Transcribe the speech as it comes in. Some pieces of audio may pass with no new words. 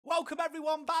Welcome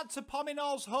everyone back to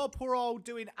Pominals. Hope we're all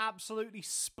doing absolutely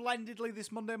splendidly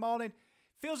this Monday morning.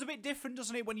 Feels a bit different,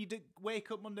 doesn't it, when you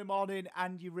wake up Monday morning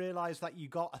and you realise that you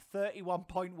got a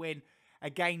 31-point win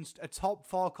against a top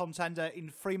 4 contender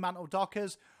in Fremantle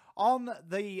Dockers on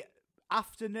the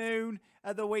afternoon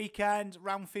at the weekend,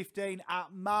 round 15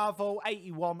 at Marvel,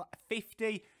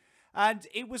 81-50. And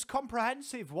it was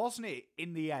comprehensive, wasn't it,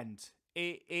 in the end?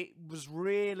 It was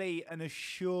really an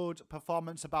assured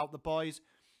performance about the boys.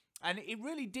 And it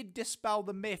really did dispel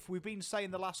the myth we've been saying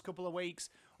the last couple of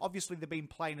weeks. Obviously, they've been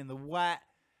playing in the wet.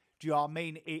 Do you know what I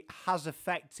mean? It has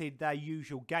affected their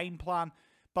usual game plan.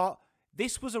 But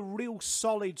this was a real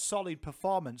solid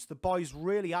performance. The boys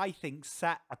really, I think,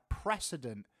 set a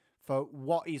precedent for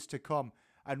what is to come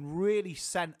and really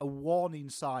sent a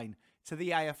warning sign to the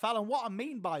AFL. And what I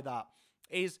mean by that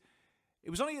is it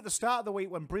was only at the start of the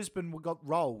week when Brisbane got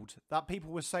rolled that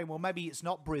people were saying, well, maybe it's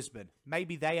not Brisbane.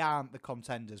 Maybe they aren't the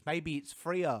contenders. Maybe it's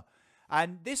Freo.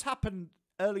 And this happened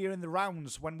earlier in the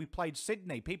rounds when we played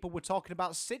Sydney. People were talking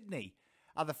about Sydney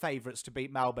are the favourites to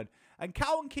beat Melbourne. And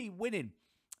Carlton keep winning.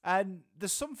 And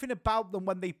there's something about them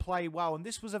when they play well. And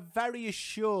this was a very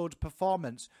assured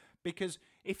performance. Because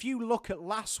if you look at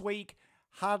last week,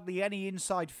 hardly any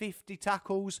inside 50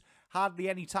 tackles, hardly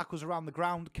any tackles around the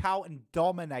ground. Carlton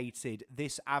dominated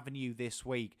this avenue this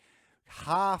week.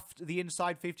 Halved the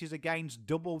inside 50s against,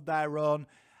 doubled their own.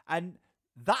 And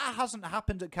that hasn't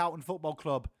happened at Carlton Football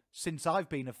Club since I've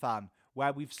been a fan,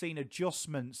 where we've seen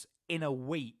adjustments in a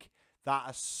week that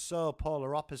are so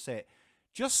polar opposite.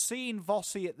 Just seeing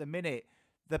Vossi at the minute,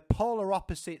 the polar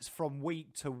opposites from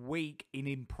week to week in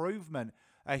improvement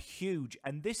are huge.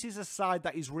 And this is a side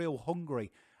that is real hungry.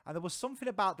 And there was something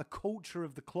about the culture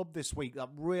of the club this week that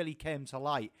really came to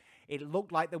light. It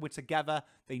looked like they were together.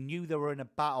 They knew they were in a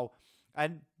battle.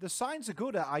 And the signs are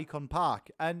good at Icon Park.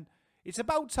 And it's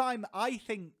about time, I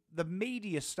think, the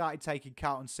media started taking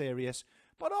Carlton serious.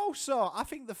 But also, I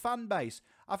think the fan base.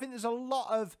 I think there's a lot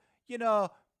of,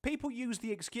 people use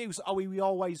the excuse, oh, we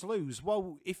always lose.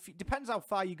 Well, it depends how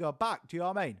far you go back. Do you know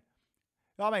what I mean?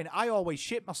 You know what I mean? I always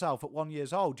shit myself at 1 year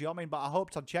old. Do you know what I mean? But I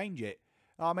hoped I'd change it.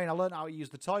 You know what I mean? I learned how to use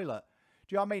the toilet.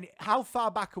 Do you know what I mean? How far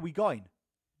back are we going? Do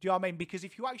you know what I mean? Because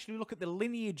if you actually look at the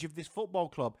lineage of this football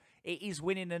club, it is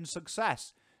winning and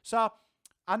success. So,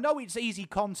 I know it's easy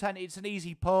content. It's an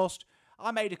easy post. I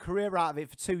made a career out of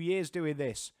it for 2 years doing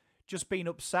this. Just being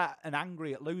upset and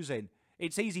angry at losing.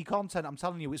 It's easy content. I'm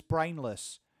telling you, it's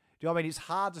brainless. Do you know what I mean? It's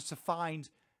harder to find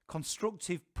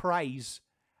constructive praise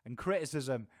and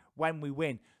criticism when we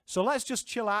win. So let's just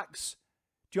chillax.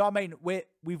 Do you know what I mean?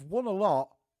 We've won a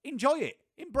lot. Enjoy it.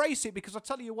 Embrace it, because I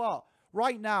tell you what,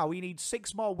 right now he needs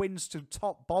 6 more wins to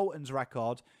top Bolton's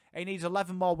record. And he needs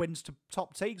 11 more wins to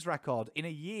top Teague's record in a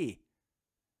year.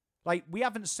 Like, we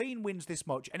haven't seen wins this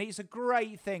much, and it's a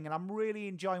great thing, and I'm really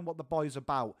enjoying what the boys are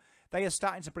about. They are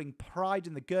starting to bring pride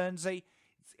in the Guernsey.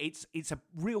 It's a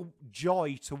real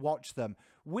joy to watch them.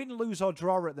 Win, lose, or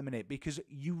draw at the minute, because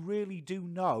you really do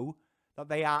know that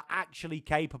they are actually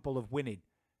capable of winning.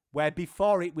 Where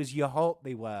before it was you hope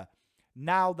they were.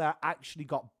 Now they're actually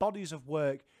got bodies of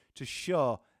work to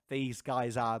show these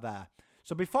guys are there.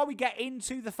 So before we get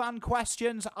into the fan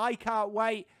questions, I can't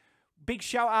wait. Big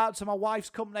shout out to my wife's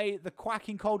company,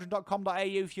 thequackingcauldron.com.au.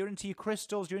 If you're into your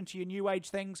crystals, you're into your new age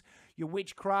things, your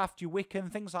witchcraft, your Wiccan,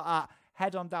 things like that,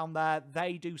 head on down there.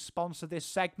 They do sponsor this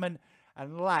segment.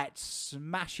 And let's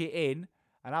smash it in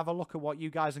and have a look at what you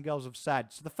guys and girls have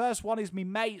said. So the first one is me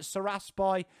mate,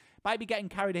 Sarasboy. Might be getting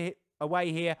carried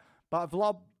away here, but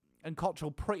Vlob and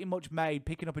Cottrell pretty much made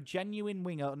picking up a genuine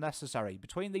winger unnecessary.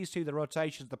 Between these two, the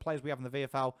rotations, the players we have in the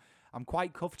VFL, I'm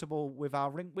quite comfortable with our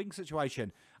wing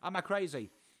situation. Am I crazy?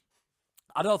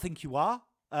 I don't think you are.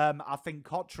 I think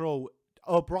Cottrell,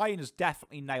 O'Brien has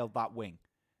definitely nailed that wing.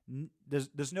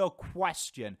 There's no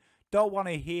question. Don't want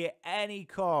to hear any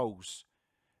calls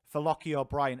for Lockie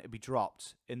O'Brien to be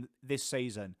dropped in this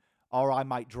season, or I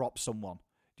might drop someone.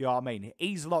 Do you know what I mean?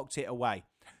 He's locked it away.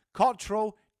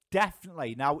 Cottrell,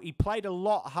 definitely. Now, he played a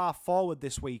lot half forward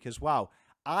this week as well.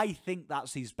 I think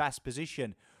that's his best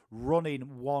position,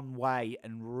 running one way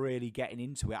and really getting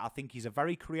into it. I think he's a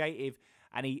very creative,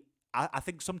 and I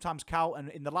think sometimes Carlton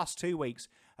in the last 2 weeks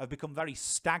have become very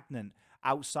stagnant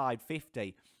outside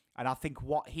 50. And I think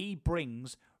what he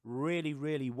brings really,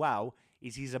 really well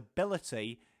is his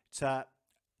ability to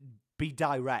be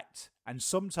direct. And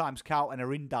sometimes Carlton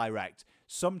are indirect.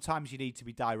 Sometimes you need to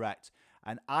be direct.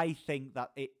 And I think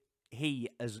that he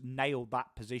has nailed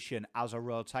that position as a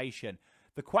rotation.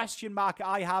 The question mark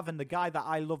I have, and the guy that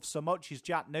I love so much, is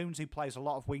Jack Noons, who plays a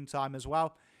lot of wing time as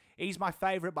well. He's my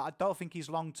favourite, but I don't think he's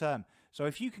long-term. So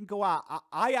if you can go out,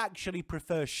 I actually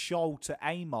prefer Scholl to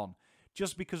Amon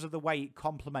just because of the way it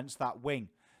complements that wing.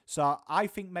 So I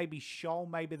think maybe Scholl,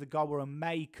 maybe the goer,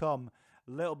 may come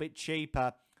a little bit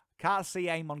cheaper. Can't see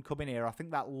Amon coming here. I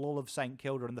think that lull of St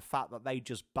Kilda and the fact that they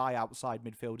just buy outside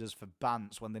midfielders for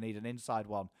Bants when they need an inside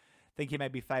one, I think he may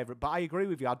be favourite. But I agree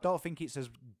with you. I don't think it's as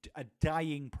a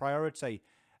dying priority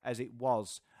as it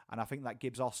was. And I think that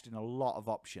gives Austin a lot of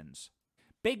options.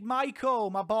 Big Michael,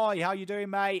 my boy, how you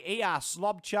doing, mate? Eas,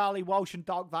 Lob, Charlie, Walsh and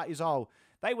Doc, that is all.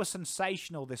 They were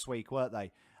sensational this week, weren't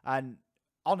they? And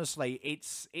honestly,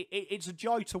 it's a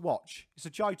joy to watch. It's a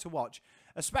joy to watch.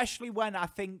 Especially when I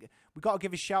think we've got to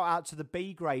give a shout out to the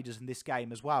B graders in this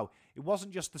game as well. It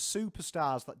wasn't just the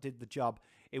superstars that did the job.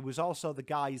 It was also the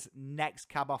guys next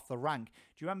cab off the rank. Do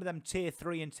you remember them tier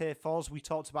 3 and tier 4s we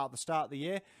talked about at the start of the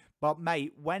year? But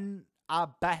mate, when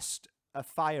our best are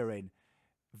firing,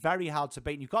 very hard to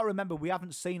beat. And you've got to remember, we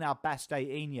haven't seen our best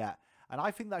 18 yet. And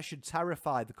I think that should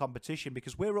terrify the competition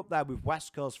because we're up there with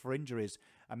West Coast for injuries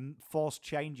and forced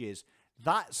changes.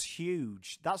 That's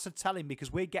huge. That's a telling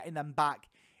because we're getting them back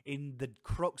in the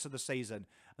crux of the season.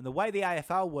 And the way the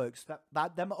AFL works,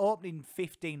 that them opening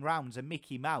 15 rounds are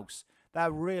Mickey Mouse. They're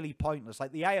really pointless.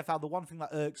 Like the AFL, the one thing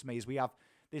that irks me is we have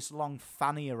this long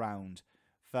fanny around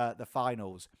for the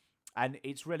finals. And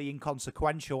it's really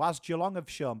inconsequential, as Geelong have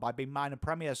shown by being minor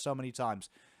premiers so many times.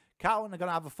 Carlton are going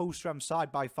to have a full-strength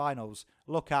side by finals.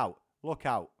 Look out. Look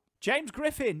out. James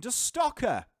Griffin, does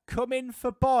Stocker come in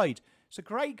for Boyd? It's a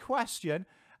great question.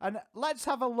 And let's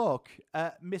have a look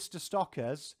at Mr.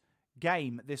 Stocker's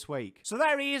game this week. So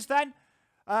there he is then.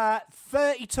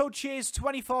 30 touches,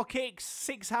 24 kicks,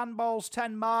 6 handballs,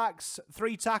 10 marks,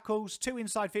 3 tackles, 2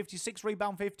 inside 50s, 6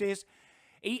 rebound 50s.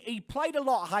 He played a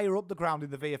lot higher up the ground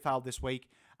in the VFL this week.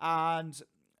 And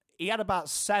he had about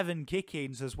 7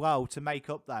 kick-ins as well to make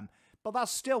up them. But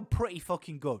that's still pretty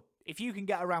fucking good. If you can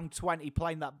get around 20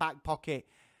 playing that back pocket,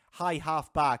 high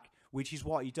half back, which is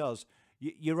what he does,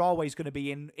 you're always going to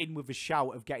be in with a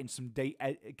shout of getting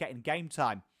getting game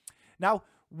time. Now,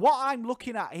 what I'm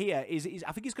looking at here is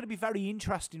I think it's going to be very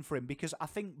interesting for him because I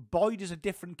think Boyd is a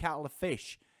different kettle of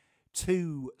fish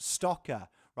to Stocker,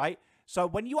 right? So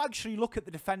when you actually look at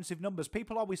the defensive numbers,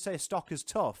 people always say Stocker's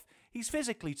tough. He's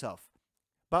physically tough.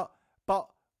 But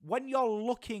when you're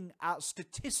looking at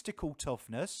statistical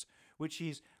toughness, which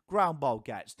is ground ball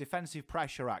gets, defensive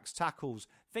pressure acts, tackles,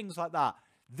 things like that,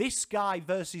 this guy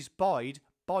versus Boyd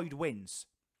wins,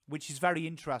 which is very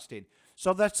interesting.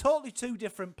 So they're totally 2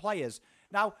 different players.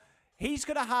 Now, he's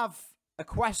going to have a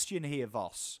question here,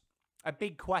 Voss, a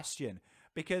big question,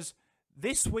 because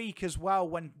this week as well,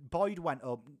 when Boyd went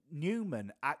up,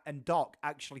 Newman and Doc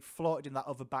actually floated in that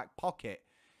other back pocket.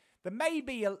 There may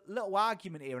be a little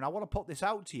argument here, and I want to put this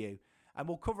out to you, and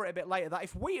we'll cover it a bit later, that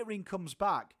if Whittaker comes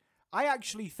back, I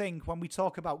actually think when we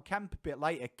talk about Kemp a bit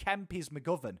later, Kemp is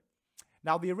McGovern.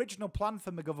 Now, the original plan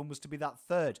for McGovern was to be that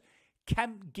third.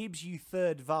 Kemp gives you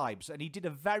third vibes, and he did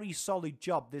a very solid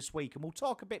job this week, and we'll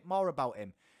talk a bit more about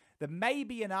him. There may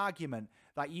be an argument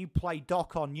that you play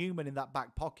Doc on Newman in that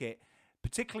back pocket,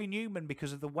 particularly Newman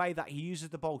because of the way that he uses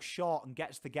the ball short and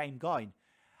gets the game going,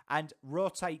 and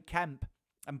rotate Kemp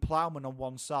and Plowman on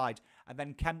one side, and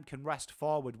then Kemp can rest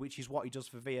forward, which is what he does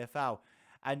for VFL.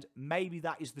 And maybe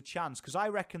that is the chance, because I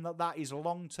reckon that is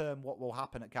long-term what will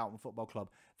happen at Carlton Football Club.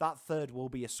 That third will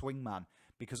be a swingman,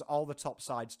 because all the top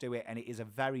sides do it, and it is a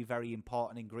very, very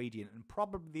important ingredient, and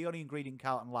probably the only ingredient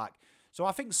Carlton lack. So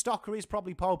I think Stocker is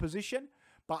probably pole position,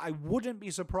 but I wouldn't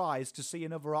be surprised to see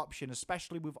another option,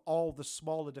 especially with all the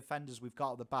smaller defenders we've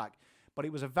got at the back. But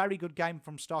it was a very good game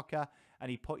from Stocker, and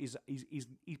he put his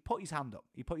hand up.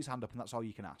 He put his hand up, and that's all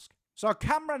you can ask. So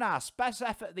Cameron asks, best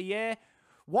effort of the year.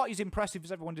 What is impressive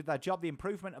is everyone did their job. The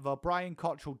improvement of O'Brien,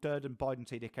 Cottrell, Durden, Boyd and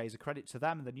TDK is a credit to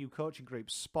them and the new coaching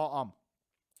group. Spot on.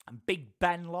 And Big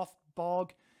Ben Loftborg.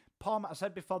 Palm, I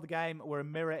said before the game, we're a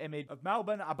mirror image of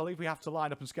Melbourne. I believe we have to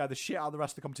line up and scare the shit out of the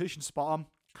rest of the competition. Spot on.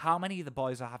 How many of the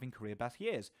boys are having career best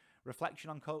years? Reflection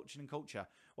on coaching and culture.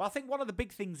 Well, I think one of the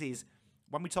big things is,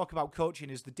 when we talk about coaching,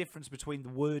 is the difference between the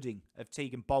wording of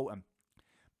Teague and Bolton.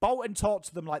 Bolton talked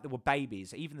to them like they were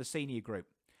babies, even the senior group.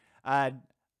 And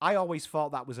I always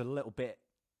thought that was a little bit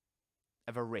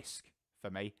of a risk for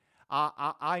me.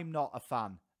 I'm not a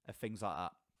fan of things like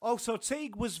that. Also,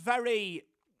 Teague was very,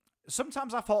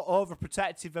 sometimes I thought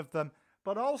overprotective of them,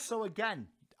 but also, again,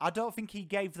 I don't think he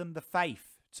gave them the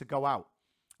faith to go out.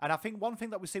 And I think one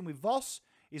thing that we've seen with Voss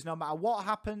is no matter what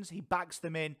happens, he backs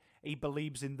them in, he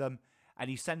believes in them, and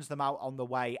he sends them out on the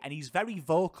way. And he's very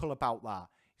vocal about that.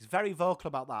 He's very vocal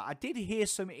about that. I did hear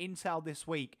some intel this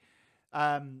week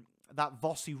that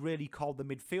Vossi really called the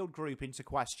midfield group into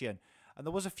question. And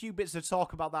there was a few bits of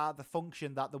talk about that at the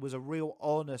function, that there was a real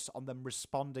onus on them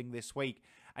responding this week.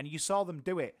 And you saw them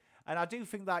do it. And I do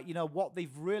think that, you know, what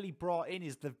they've really brought in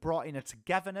is they've brought in a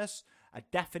togetherness, a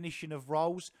definition of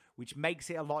roles, which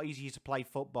makes it a lot easier to play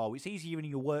football. It's easier in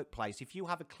your workplace. If you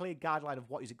have a clear guideline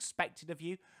of what is expected of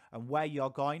you and where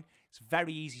you're going, it's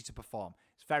very easy to perform.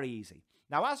 It's very easy.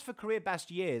 Now, as for career best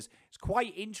years, it's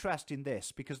quite interesting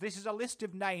this, because this is a list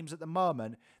of names at the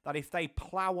moment that if they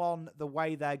plough on the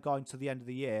way they're going to the end of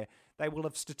the year, they will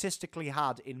have statistically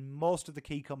had in most of the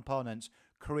key components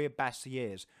career best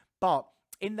years. But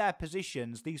in their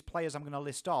positions, these players I'm going to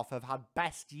list off have had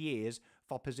best years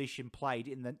for position played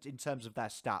in terms of their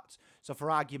stats. So for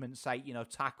argument's sake, you know,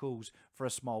 tackles for a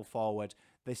small forward,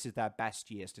 this is their best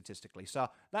year statistically. So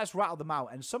let's rattle them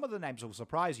out. And some of the names will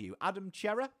surprise you. Adam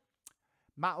Chera,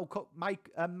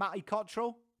 Matty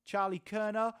Cottrell, Charlie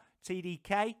Curnow,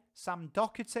 TDK, Sam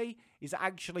Doherty is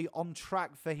actually on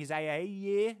track for his AA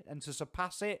year and to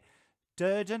surpass it.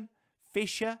 Durden,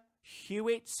 Fisher,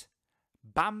 Hewitt,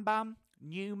 Bam Bam,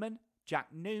 Newman, Jack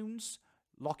Noons,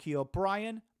 Lockie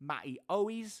O'Brien, Matty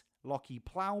Owens, Lockie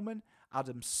Plowman,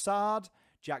 Adam Sard,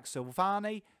 Jack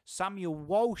Silvani, Samuel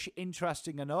Walsh,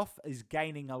 interesting enough, is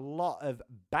gaining a lot of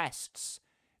bests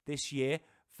this year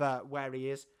for where he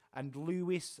is, and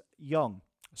Lewis Young.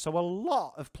 So a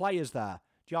lot of players there.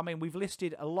 Do you know what I mean? We've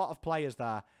listed a lot of players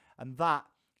there, and that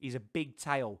is a big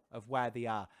tale of where they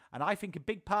are. And I think a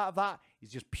big part of that is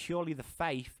just purely the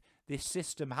faith this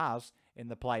system has in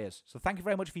the players. So thank you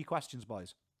very much for your questions,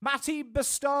 boys. Matty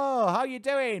Bestow, how you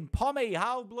doing? Pommy,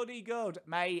 how bloody good?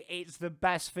 Mate, it's the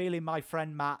best feeling, my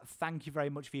friend Matt. Thank you very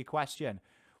much for your question.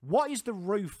 What is the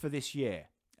roof for this year?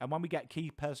 And when we get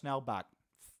key personnel back?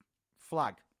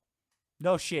 Flag.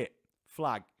 No shit.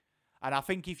 Flag. And I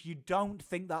think if you don't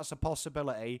think that's a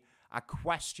possibility, I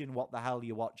question what the hell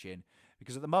you're watching.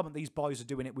 Because at the moment, these boys are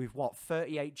doing it with, what,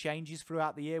 38 changes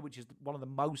throughout the year, which is one of the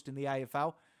most in the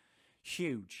AFL.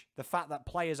 Huge. The fact that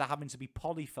players are having to be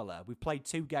polyfiller. We've played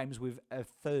 2 games with a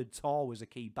third tall as a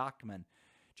key backman.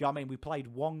 Do you know what I mean? We played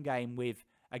 1 game with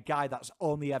a guy that's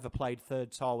only ever played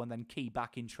third tall and then key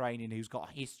back in training who's got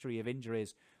a history of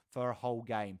injuries for a whole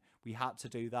game. We had to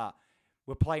do that.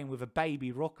 We're playing with a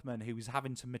baby ruckman who is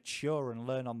having to mature and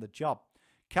learn on the job.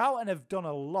 Carlton have done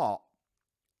a lot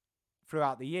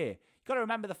throughout the year. You've got to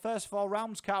remember the first 4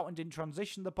 rounds, Carlton didn't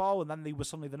transition the ball, and then they were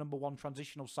suddenly the #1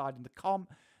 transitional side in the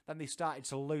comp. Then they started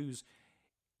to lose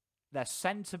their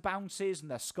centre bounces and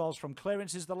their scores from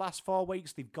clearances the last 4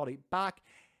 weeks. They've got it back.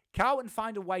 Carlton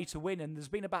find a way to win, and there's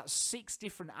been about 6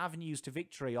 different avenues to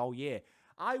victory all year.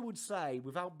 I would say,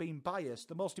 without being biased,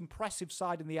 the most impressive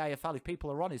side in the AFL, if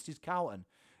people are honest, is Carlton,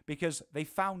 because they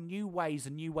found new ways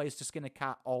and new ways to skin a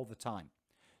cat all the time.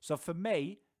 So for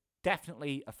me,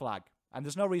 definitely a flag. And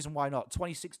there's no reason why not.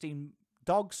 2016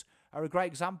 Dogs are a great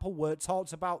example. Were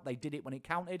talked about. They did it when it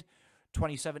counted.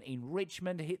 2017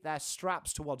 Richmond hit their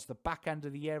straps towards the back end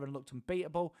of the year and looked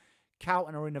unbeatable.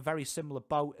 Carlton are in a very similar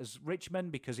boat as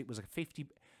Richmond because it was a 50,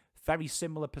 very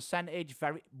similar percentage,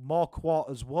 very more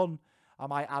quarters won, I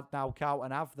might add now,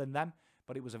 Carlton have than them.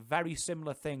 But it was a very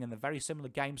similar thing and a very similar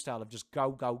game style of just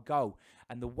go, go, go.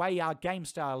 And the way our game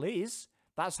style is,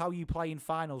 that's how you play in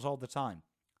finals all the time.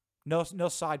 No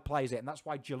side plays it, and that's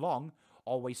why Geelong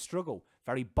always struggle.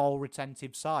 Very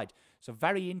ball-retentive side. So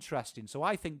very interesting. So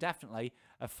I think definitely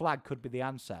a flag could be the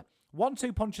answer.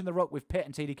 1-2 punch in the ruck with Pitt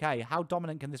and TDK. How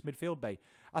dominant can this midfield be?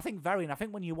 I think very, and I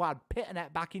think when you add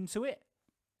Pitternet back into it,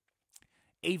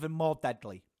 even more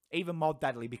deadly. Even more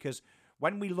deadly, because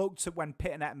when we looked at when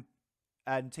Pitternet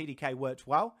and TDK worked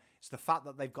well, it's the fact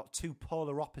that they've got 2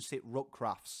 polar opposite ruck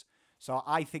crafts. So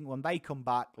I think when they come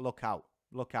back, look out.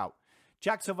 Look out.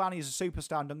 Jack Silvani is a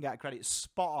superstar and doesn't get credit.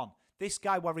 Spot on. This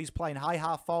guy, whether he's playing high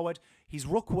half forward, his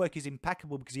ruck work is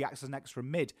impeccable because he acts as an extra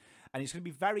mid. And it's going to be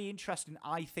very interesting,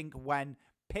 I think, when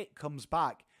Pitt comes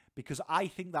back, because I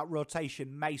think that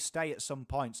rotation may stay at some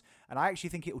points. And I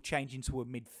actually think it will change into a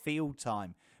midfield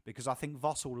time, because I think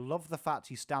Voss will love the fact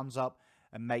he stands up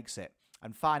and makes it.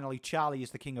 And finally, Charlie is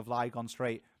the king of Lygon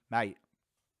Street. Mate,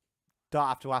 don't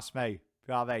have to ask me. You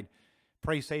know what I mean?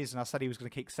 Pre-season, I said he was going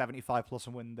to kick 75 plus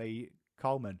and win the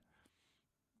Coleman.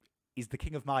 He's the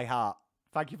king of my heart.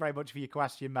 Thank you very much for your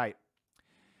question, mate.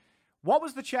 What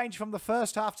was the change from the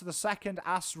first half to the second?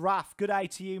 Asked Raf. Good day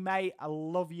to you, mate. I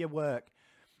love your work.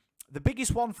 The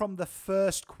biggest one from the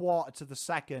first quarter to the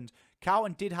second,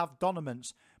 Carlton did have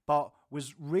dominance, but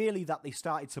was really that they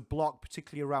started to block,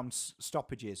 particularly around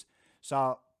stoppages.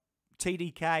 So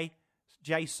TDK,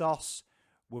 JSOS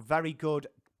were very good.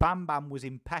 Bam Bam was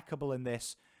impeccable in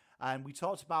this. And we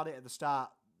talked about it at the start.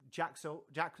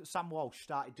 Sam Walsh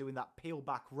started doing that peel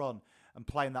back run and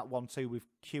playing that 1-2 with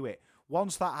Hewitt.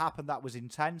 Once that happened, that was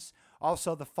intense.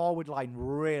 Also, the forward line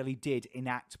really did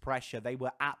enact pressure. They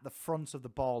were at the front of the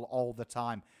ball all the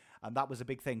time, and that was a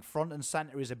big thing. Front and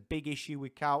centre is a big issue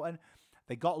with Carlton.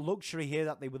 They got luxury here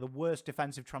that they were the worst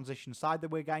defensive transition side they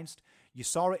were against. You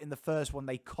saw it in the first one.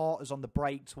 They caught us on the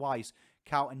break twice.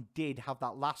 Carlton did have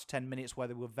that last 10 minutes where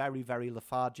they were very, very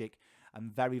lethargic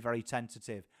and very, very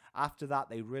tentative. After that,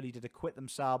 they really did acquit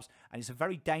themselves, and it's a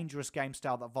very dangerous game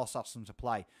style that Voss asked them to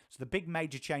play. So the big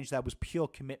major change there was pure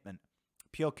commitment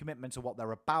to what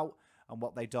they're about and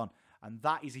what they've done. And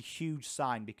that is a huge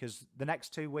sign, because the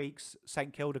next 2 weeks,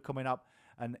 St Kilda coming up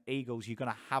and Eagles, you're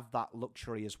going to have that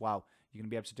luxury as well. You're going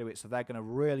to be able to do it. So they're going to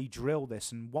really drill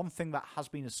this. And one thing that has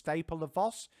been a staple of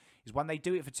Voss is when they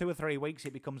do it for 2 or 3 weeks,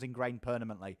 it becomes ingrained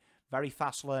permanently. Very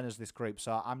fast learners, this group.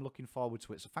 So I'm looking forward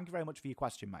to it. So thank you very much for your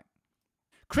question, mate.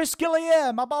 Chris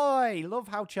Gllenn, my boy. Love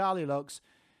how Charlie looks.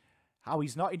 How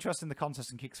he's not interested in the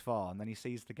contest and kicks 4. And then he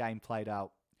sees the game played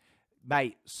out.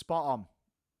 Mate, spot on.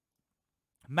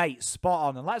 Mate, spot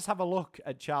on. And let's have a look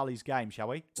at Charlie's game, shall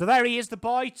we? So there he is, the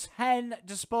boy. 10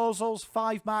 disposals,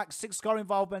 5 marks, 6 score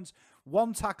involvements,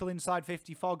 1 tackle inside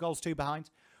 50, 4 goals, 2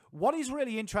 behind. What is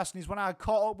really interesting is when I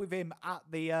caught up with him at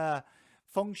the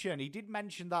function, he did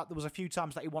mention that there was a few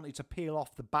times that he wanted to peel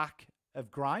off the back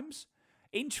of Grimes.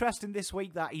 Interesting this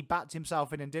week that he backed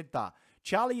himself in and did that.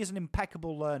 Charlie is an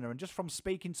impeccable learner, and just from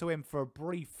speaking to him for a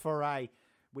brief foray,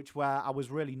 where I was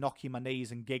really knocking my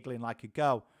knees and giggling like a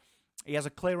girl, he has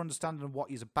a clear understanding of what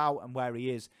he's about and where he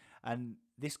is, and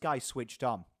this guy switched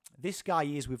on. This guy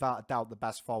is, without a doubt, the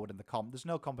best forward in the comp. There's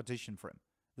no competition for him.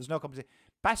 There's no competition.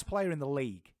 Best player in the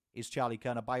league is Charlie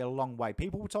Curnow by a long way.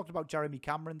 People were talking about Jeremy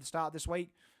Cameron at the start of this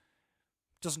week.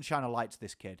 Doesn't shine a light to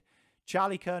this kid.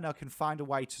 Charlie Curnow can find a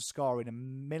way to score in a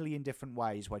million different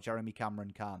ways where Jeremy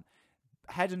Cameron can't.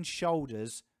 Head and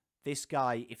shoulders, this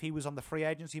guy, if he was on the free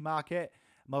agency market,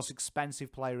 most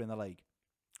expensive player in the league.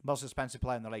 Most expensive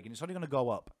player in the league. And it's only going to go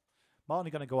up.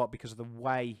 Only going to go up because of the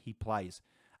way he plays.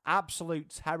 Absolute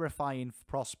terrifying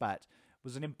prospect. It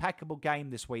was an impeccable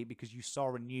game this week because you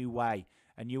saw a new way,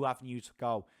 a new avenue to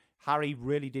go. Harry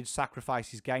really did sacrifice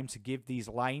his game to give these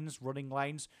lanes, running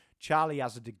lanes. Charlie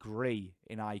has a degree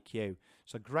in IQ.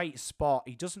 So great spot.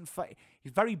 He's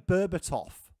very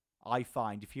Berbatov, I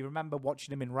find. If you remember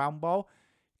watching him in round ball,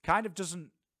 kind of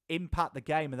doesn't impact the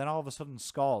game and then all of a sudden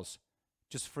scores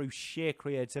just through sheer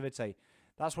creativity.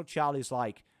 That's what Charlie's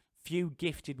like. Few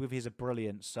gifted with his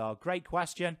brilliance. So great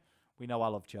question. We know I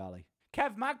love Charlie.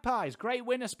 Kev Magpies, great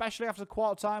win, especially after the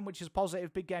quarter time, which is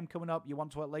positive. Big game coming up. You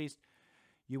want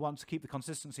to keep the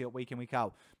consistency up week in, week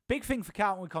out. Big thing for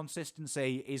Carlton with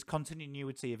consistency is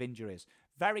continuity of injuries.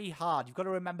 Very hard. You've got to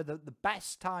remember that the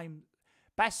best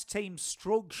teams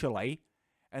structurally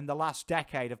in the last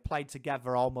decade have played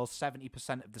together almost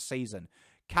 70% of the season.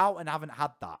 Carlton haven't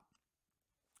had that.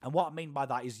 And what I mean by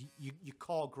that is your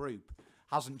core group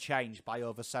hasn't changed by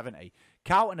over 70.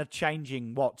 Carlton are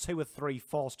changing, 2 or 3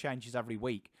 forced changes every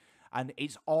week. And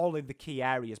it's all in the key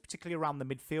areas, particularly around the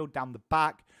midfield, down the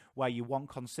back, where you want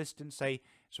consistency.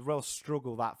 It's a real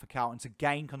struggle that for Carlton to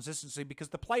gain consistency because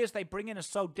the players they bring in are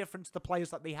so different to the players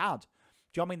that they had.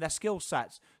 Do you know what I mean? Their skill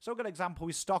sets. So a good example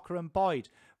is Stocker and Boyd.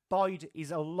 Boyd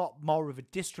is a lot more of a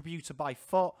distributor by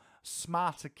foot,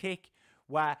 smarter kick,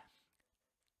 where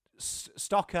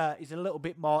Stocker is a little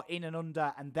bit more in and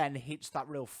under and then hits that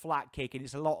real flat kick, and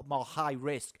it's a lot more high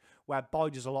risk, where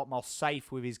Boyd is a lot more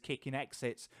safe with his kicking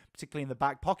exits, particularly in the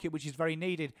back pocket, which is very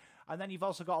needed. And then you've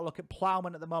also got to look at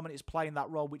Plowman at the moment. Is playing that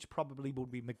role, which probably would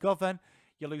be McGovern.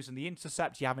 You're losing the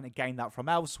intercept. You're having to gain that from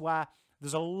elsewhere.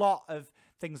 There's a lot of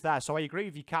things there. So I agree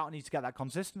with you. Carlton needs to get that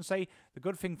consistency. The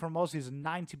good thing from us is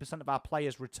 90% of our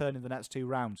players return in the next 2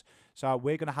 rounds. So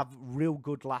we're going to have real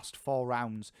good last 4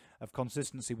 rounds of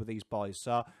consistency with these boys.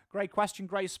 So great question,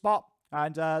 great spot.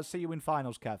 And see you in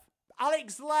finals, Kev.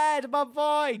 Alex Laird, my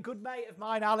boy. Good mate of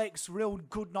mine, Alex. Real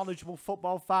good, knowledgeable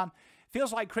football fan.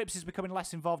 Feels like Cripps is becoming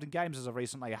less involved in games as of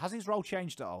recently. Has his role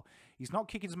changed at all? He's not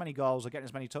kicking as many goals or getting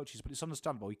as many touches, but it's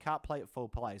understandable. He can't play at full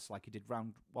pace like he did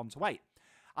round 1 to 8.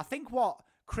 I think what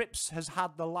Cripps has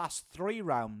had the last 3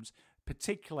 rounds,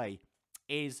 particularly,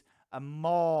 is a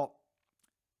more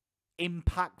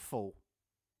impactful,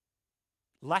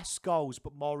 less goals,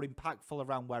 but more impactful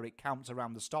around where it counts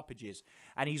around the stoppages.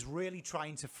 And he's really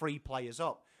trying to free players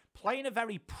up. Playing a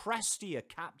very prestier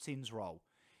captain's role,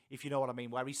 if you know what I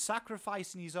mean, where he's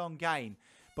sacrificing his own game,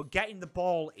 but getting the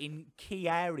ball in key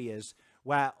areas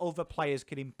where other players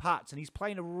can impact. And he's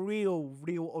playing a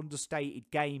real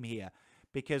understated game here,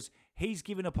 because he's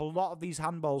given up a lot of these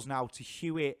handballs now to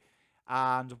Hewitt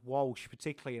and Walsh,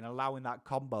 particularly, and allowing that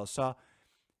combo. So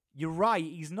you're right,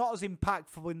 he's not as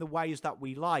impactful in the ways that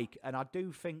we like. And I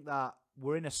do think that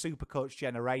we're in a super coach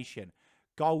generation.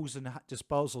 Goals and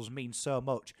disposals mean so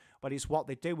much, but it's what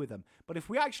they do with them. But if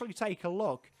we actually take a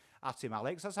look at him,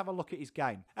 Alex, let's have a look at his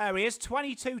game. There he is,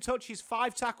 22 touches,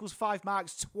 5 tackles, 5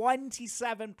 marks,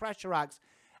 27 pressure acts,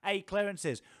 8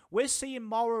 clearances. We're seeing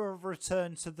more of a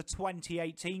return to the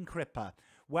 2018 Cripper,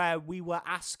 where we were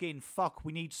asking, fuck,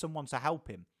 we need someone to help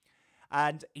him.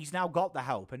 And he's now got the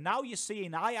help. And now you're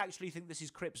seeing, I actually think this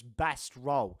is Cripps' best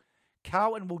role.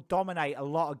 Carlton will dominate a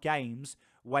lot of games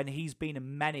when he's been a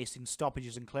menace in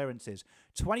stoppages and clearances.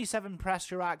 27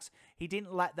 pressure acts. He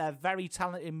didn't let their very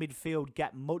talented midfield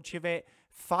get much of it.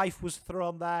 Fife was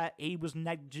thrown there. He was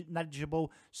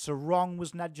negligible. Sarong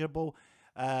was negligible.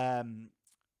 Brayshaw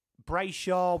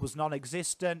was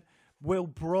non-existent. Will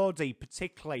Brodie,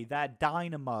 particularly, their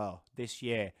dynamo this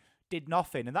year, did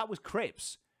nothing. And that was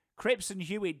Cripps. Cripps and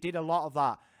Hewitt did a lot of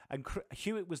that. And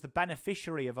Hewitt was the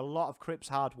beneficiary of a lot of Cripps'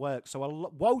 hard work.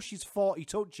 So Walsh's 40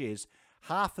 touches,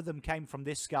 half of them came from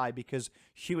this guy because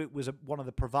Hewitt was one of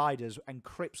the providers and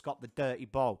Cripps got the dirty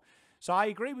ball. So I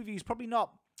agree with you. He's probably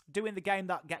not doing the game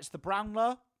that gets the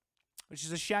Brownlow, which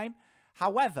is a shame.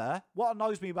 However, what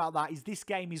annoys me about that is this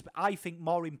game is, I think,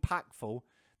 more impactful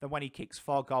than when he kicks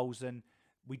 4 goals and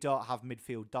we don't have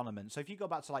midfield dominance. So if you go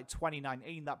back to like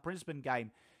 2019, that Brisbane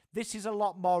game, this is a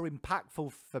lot more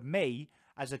impactful for me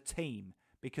as a team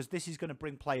because this is going to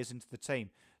bring players into the team.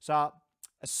 So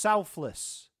a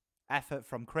selfless effort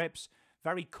from Cripps,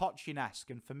 very Cochin-esque.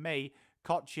 And for me,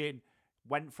 Cochin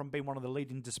went from being one of the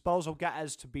leading disposal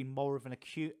getters to being more of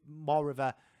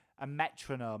a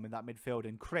metronome in that midfield.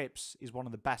 And Cripps is one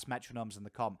of the best metronomes in the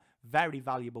comp. Very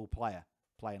valuable player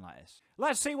playing like this.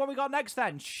 Let's see what we got next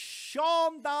then.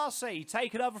 Sean Darcy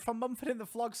taking over from Mumford in the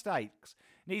flog stakes.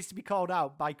 Needs to be called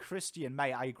out by Christian,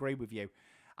 mate. I agree with you.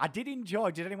 I did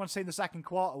enjoy, did anyone see in the second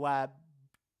quarter where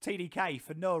TDK,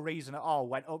 for no reason at all,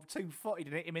 went up 2-footed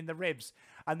and hit him in the ribs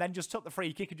and then just took the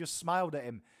free kick and just smiled at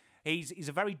him? He's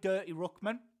a very dirty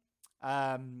ruckman.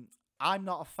 I'm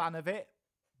not a fan of it,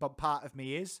 but part of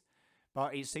me is.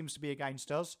 But it seems to be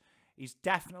against us. He's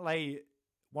definitely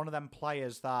one of them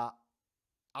players that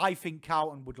I think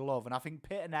Carlton would love. And I think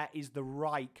PeterV is the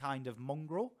right kind of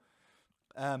mongrel.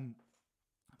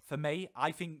 For me,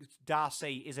 I think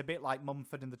Darcy is a bit like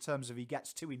Mumford in the terms of he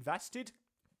gets too invested,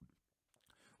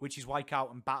 which is why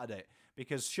Carlton battered it.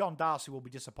 Because Sean Darcy will be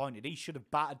disappointed. He should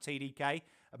have battered TDK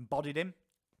and bodied him.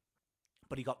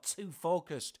 But he got too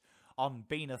focused on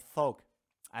being a thug.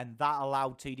 And that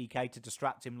allowed TDK to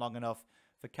distract him long enough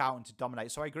for Carlton to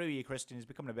dominate. So I agree with you, Christian. He's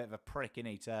becoming a bit of a prick, isn't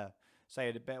he, to say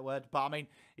it a bit word. But, I mean,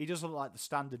 he does look like the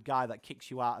standard guy that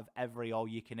kicks you out of every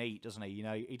all-you-can-eat, doesn't he? You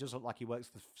know, he does look like he works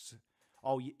the...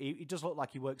 he does look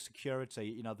like he works security,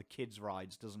 you know, the kids'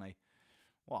 rides, doesn't he?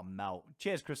 What a melt.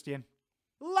 Cheers, Christian.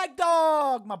 Leg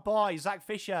dog, my boy. Zach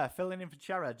Fisher filling in for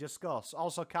Chera. Discuss.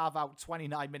 Also carve out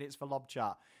 29 minutes for Lob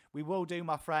Chat. We will do,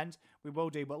 my friend. We will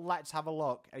do. But let's have a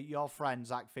look at your friend,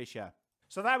 Zach Fisher.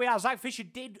 So there we are. Zach Fisher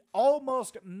did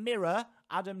almost mirror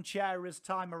Adam Chera's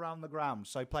time around the ground.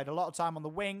 So he played a lot of time on the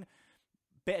wing,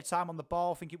 bit of time on the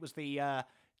ball. I think it was the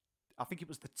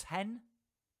 10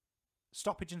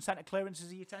 stoppage and centre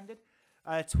clearances he attended.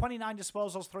 29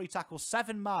 disposals, 3 tackles,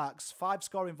 7 marks, 5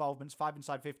 score involvements, 5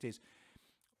 inside 50s.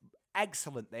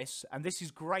 Excellent this. And this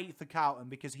is great for Carlton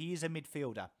because he is a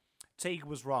midfielder. Teague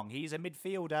was wrong. He's a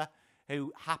midfielder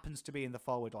who happens to be in the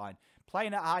forward line.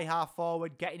 Playing at high half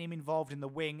forward, getting him involved in the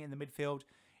wing, in the midfield.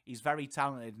 He's very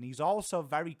talented. And he's also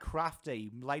very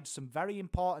crafty. He laid some very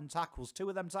important tackles. 2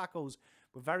 of them tackles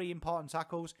were very important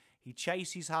tackles. He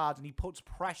chases hard and he puts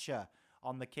pressure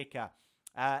on the kicker.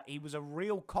 He was a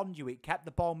real conduit, kept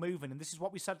the ball moving. And this is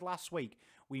what we said last week.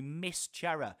 We missed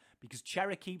Chera because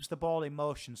Chera keeps the ball in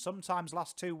motion. Sometimes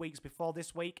last 2 weeks before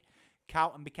this week,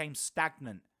 Carlton became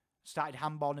stagnant. Started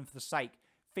handballing for the sake.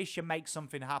 Fisher makes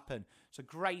something happen. It's a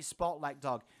great spot, leg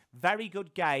dog. Very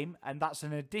good game. And that's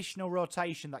an additional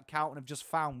rotation that Carlton have just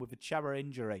found with the Chera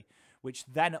injury, which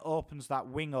then opens that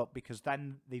wing up because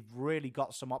then they've really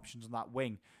got some options on that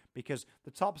wing. Because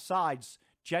the top sides...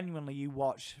 Genuinely, you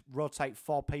watch, rotate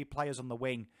 4 players on the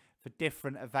wing for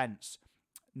different events.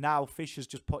 Now, Fisher's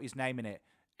just put his name in it.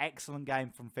 Excellent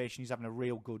game from Fish, and he's having a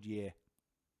real good year.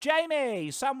 Jamie!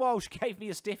 Sam Walsh gave me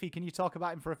a stiffy. Can you talk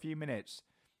about him for a few minutes?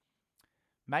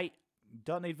 Mate,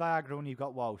 don't need Viagra when you've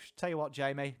got Walsh. Tell you what,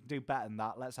 Jamie, do better than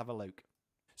that. Let's have a look.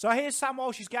 So here's Sam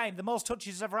Walsh's game. The most touches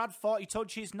he's ever had, 40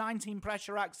 touches, 19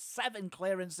 pressure acts, 7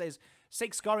 clearances,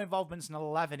 6 score involvements and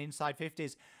 11 inside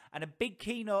 50s. And a big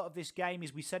keynote of this game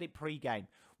is we said it pre-game.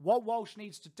 What Walsh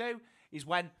needs to do is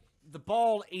when the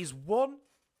ball is won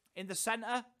in the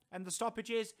centre and the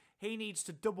stoppages, he needs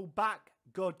to double back,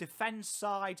 go defence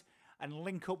side and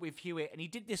link up with Hewitt. And he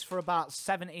did this for about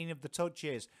 17 of the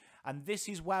touches. And this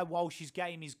is where Walsh's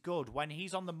game is good. When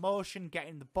he's on the motion,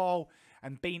 getting the ball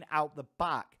and being out the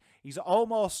back. He's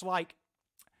almost like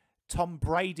Tom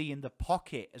Brady in the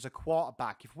pocket as a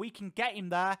quarterback. If we can get him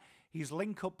there, his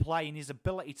link-up play and his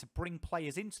ability to bring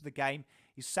players into the game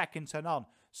is second to none.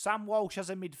 Sam Walsh as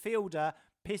a midfielder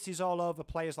pisses all over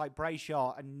players like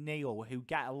Brayshaw and Neil, who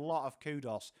get a lot of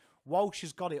kudos. Walsh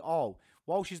has got it all.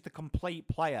 Walsh is the complete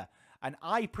player. And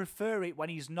I prefer it when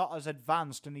he's not as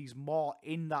advanced and he's more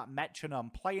in that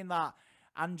metronome, playing that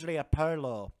Andrea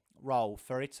Pirlo role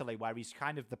for Italy, where he's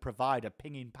kind of the provider,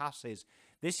 pinging passes.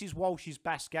 This is Walsh's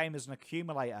best game as an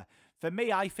accumulator. For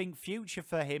me, I think future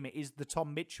for him is the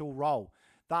Tom Mitchell role.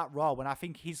 That role, and I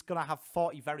think he's going to have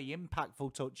 40 very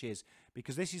impactful touches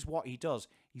because this is what he does.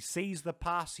 He sees the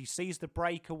pass, he sees the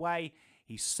breakaway,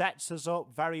 he sets us up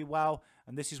very well,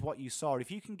 and this is what you saw.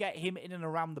 If you can get him in and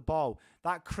around the ball,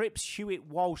 that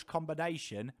Cripps-Hewitt-Walsh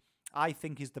combination, I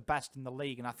think, is the best in the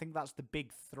league, and I think that's the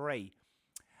big three.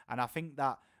 And I think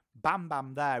that Bam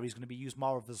Bam there is going to be used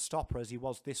more of as a stopper as he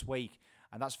was this week,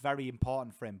 and that's very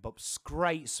important for him. But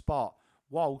great spot.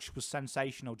 Walsh was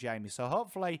sensational, Jamie. So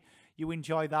hopefully you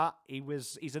enjoy that.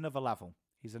 He's another level.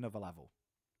 He's another level.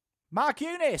 Mark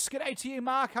Eunice, good day to you,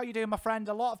 Mark. How you doing, my friend?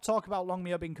 A lot of talk about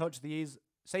Longmuir being coach of the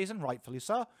season, rightfully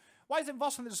so. Why isn't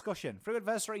Voss in the discussion? Through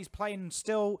adversity, he's playing,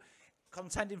 still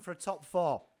contending for a top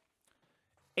 4.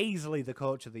 Easily the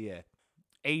coach of the year.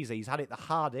 Easy. He's had it the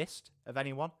hardest of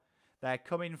anyone. They're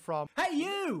coming from... Hey,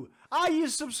 you! Are you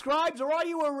subscribed or are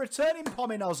you a returning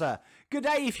Pominozzer? Good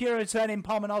day if you're a returning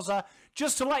Pominozzer.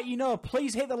 Just to let you know,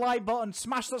 please hit the like button,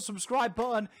 smash that subscribe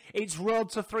button. It's road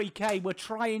to 3K. We're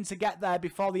trying to get there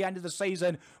before the end of the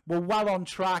season. We're well on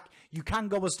track. You can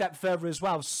go a step further as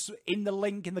well. In the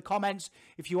link in the comments,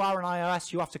 if you are an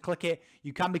iOS, you have to click it.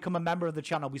 You can become a member of the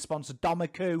channel. We sponsor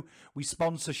Domaku. We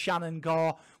sponsor Shannon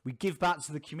Gore. We give back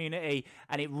to the community,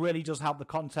 and it really does help the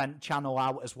content channel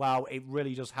out as well. It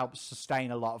really does help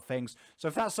sustain a lot of things. So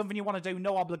if that's something you want to do,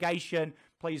 no obligation,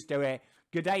 please do it.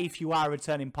 Good day if you are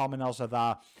returning Pominozzer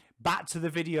there. Back to the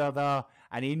video though,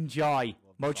 and enjoy.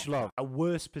 Much love. A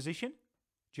worse position?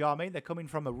 Do you know what I mean? They're coming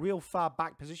from a real far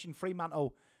back position.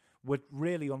 Fremantle were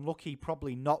really unlucky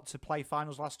probably not to play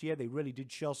finals last year. They really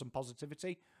did show some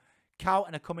positivity.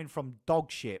 Carlton are coming from dog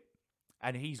shit,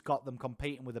 and he's got them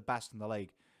competing with the best in the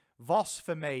league. Voss,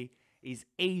 for me, is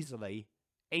easily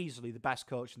the best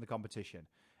coach in the competition.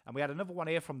 And we had another one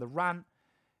here from the rant.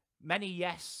 Many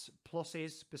yes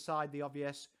pluses beside the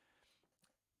obvious.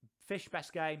 Fish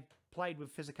best game. Played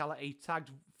with physicality. Tagged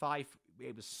 5.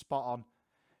 It was spot on.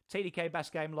 TDK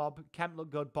best game lob. Kemp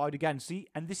looked good. Boyd again. See,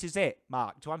 and this is it,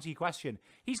 Mark, to answer your question.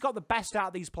 He's got the best out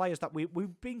of these players that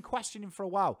we've been questioning for a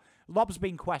while. Lob's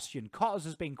been questioned. Cotters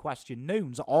has been questioned.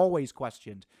 Noon's always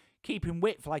questioned. Keeping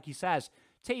width, like he says.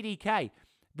 TDK.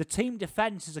 The team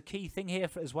defence is a key thing here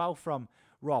as well from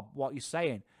Rob, what he's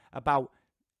saying about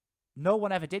no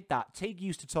one ever did that. Teague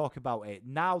used to talk about it.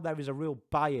 Now there is a real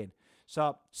buy-in.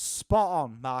 So, spot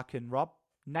on, Mark and Rob.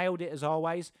 Nailed it as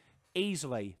always.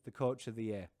 Easily the coach of the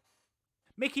year.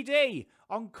 Mickey D,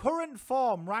 on current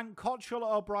form, rank Cottrell,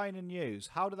 O'Brien and Hughes.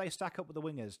 How do they stack up with the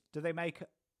wingers? Do they make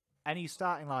any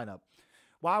starting lineup?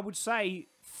 Well, I would say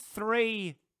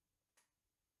 3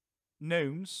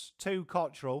 Noons, 2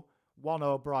 Cottrell, 1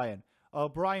 O'Brien.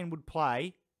 O'Brien would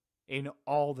play in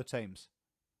all the teams,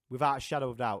 without a shadow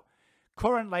of doubt.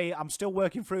 Currently, I'm still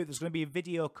working through it. There's going to be a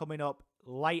video coming up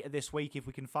later this week if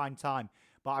we can find time.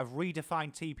 But I've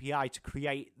redefined TPI to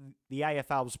create the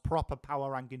AFL's proper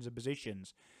power rankings and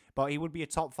positions. But he would be a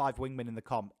top 5 wingman in the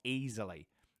comp easily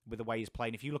with the way he's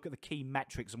playing. If you look at the key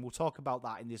metrics, and we'll talk about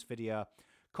that in this video.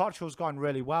 Cottrell's gone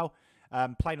really well,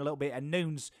 playing a little bit. And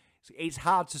Noon's, it's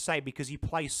hard to say because he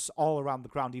plays all around the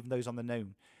ground, even though he's on the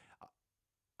Noon.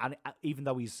 And even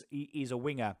though he's a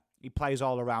winger, he plays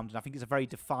all around, and I think it's a very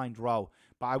defined role.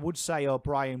 But I would say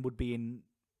O'Brien would be in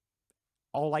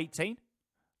all 18.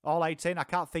 All 18. I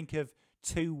can't think of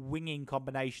 2 winging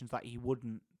combinations that he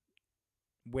wouldn't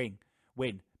win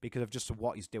because of just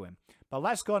what he's doing. But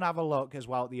let's go and have a look as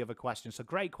well at the other questions. So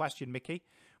great question, Mickey.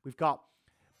 We've got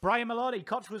Brian Maloney.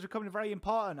 Cottrell is becoming very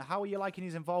important. How are you liking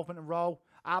his involvement and role?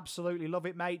 Absolutely love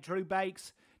it, mate. Drew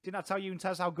Bakes. Didn't I tell you and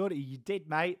Tez how good? You did,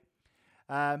 mate.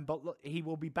 But look, he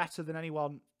will be better than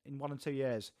anyone in 1 and 2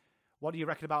 years. What do you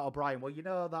reckon about O'Brien? Well, you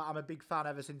know that I'm a big fan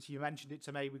ever since you mentioned it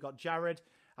to me. We've got Jared.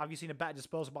 Have you seen a better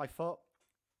disposal by foot?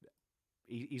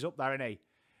 He's up there, isn't he?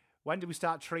 When do we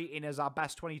start treating as our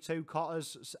best 22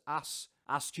 Cotters?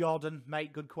 Ask Jordan,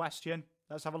 mate. Good question.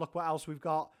 Let's have a look what else we've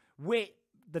got. Witt,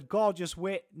 the gorgeous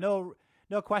Witt. No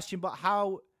question, but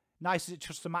how nice is it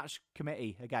just to match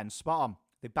committee? Again, spot on.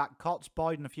 They back Cots,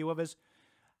 Boyd, and a few others.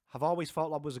 Have always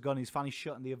thought Lobb was a gun. He's finally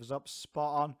shutting the others up.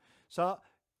 Spot on. So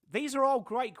these are all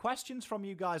great questions from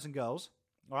you guys and girls.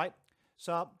 All right.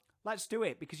 So let's do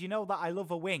it because you know that I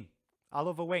love a wing. I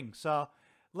love a wing. So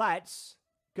let's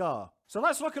go. So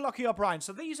let's look at Lockie O'Brien.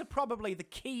 So these are probably the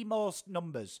key most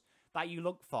numbers that you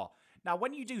look for. Now,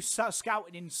 when you do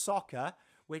scouting in soccer,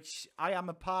 which I am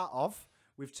a part of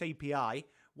with TPI,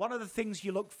 one of the things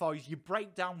you look for is you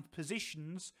break down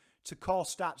positions to core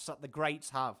stats that the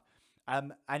greats have.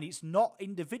 And it's not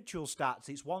individual stats.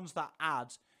 It's ones that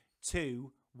add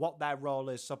to what their role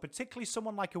is. So particularly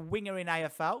someone like a winger in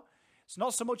AFL, it's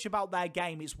not so much about their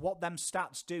game. It's what them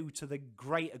stats do to the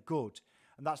greater good.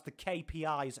 And that's the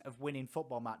KPIs of winning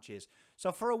football matches.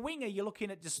 So for a winger, you're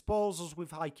looking at disposals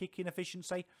with high kicking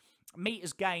efficiency,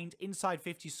 meters gained, inside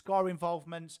 50 score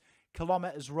involvements,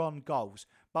 kilometres run, goals.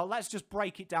 But let's just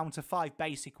break it down to 5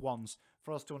 basic ones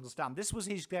for us to understand. This was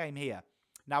his game here.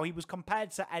 Now, he was compared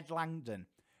to Ed Langdon,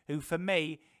 who, for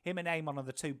me, him and Eamon are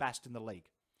the 2 best in the league.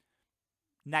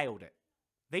 Nailed it.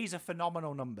 These are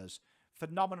phenomenal numbers.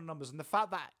 Phenomenal numbers. And the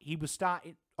fact that he was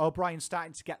O'Brien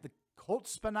starting to get the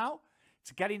chutzpah now,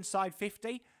 to get inside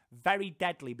 50, very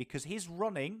deadly, because his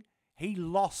running, he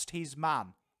lost his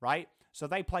man, right? So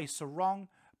they play Sarong,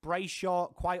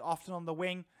 Brayshaw quite often on the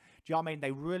wing. Do you know what I mean?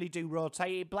 They really do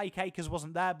rotate it. Blake Acres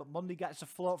wasn't there, but Mundy gets a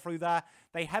float through there.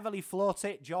 They heavily float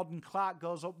it. Jordan Clark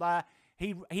goes up there.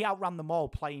 He outran them all,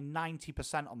 playing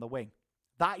 90% on the wing.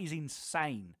 That is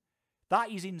insane. That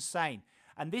is insane.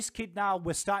 And this kid now,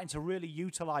 we're starting to really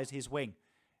utilise his wing.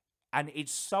 And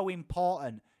it's so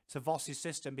important to Voss's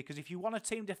system, because if you want a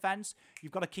team defence,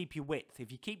 you've got to keep your width.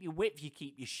 If you keep your width, you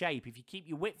keep your shape. If you keep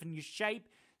your width and your shape,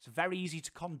 it's very easy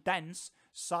to condense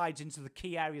sides into the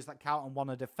key areas that Carlton want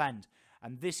to defend.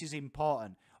 And this is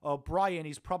important. O'Brien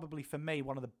is probably, for me,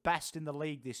 one of the best in the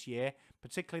league this year,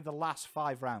 particularly the last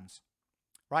 5 rounds.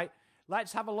 Right?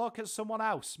 Let's have a look at someone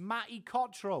else. Matty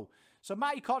Cottrell. So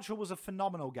Matty Cottrell was a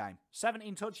phenomenal game.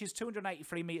 17 touches,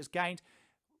 283 metres gained,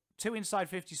 2 inside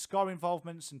 50 score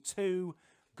involvements, and 2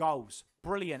 goals.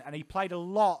 Brilliant. And he played a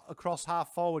lot across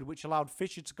half forward, which allowed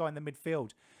Fisher to go in the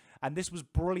midfield. And this was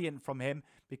brilliant from him,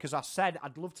 because I said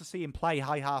I'd love to see him play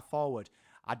high half forward.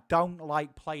 I don't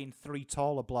like playing 3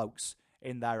 taller blokes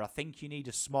in there. I think you need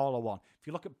a smaller one. If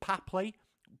you look at Papley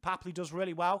does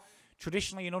really well.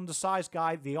 Traditionally an undersized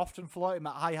guy, they often float him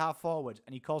at high half forward,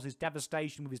 and he causes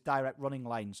devastation with his direct running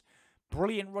lanes.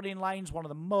 Brilliant running lanes, one of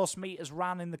the most metres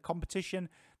ran in the competition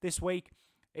this week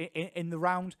in the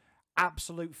round.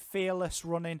 Absolute fearless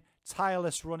running,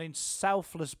 tireless running,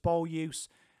 selfless ball use,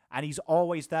 and he's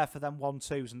always there for them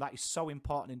 1-2s, and that is so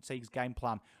important in Teague's game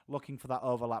plan, looking for that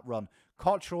overlap run.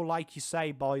 Cottrell, like you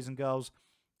say, boys and girls,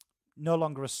 no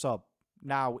longer a sub.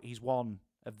 Now he's one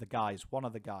of the guys.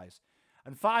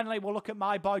 And finally, we'll look at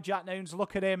my boy Jack Noons.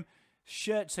 Look at him.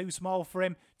 Shirt too small for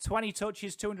him. 20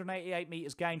 touches, 288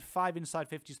 metres gained, 5 inside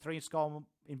 50s, 3 score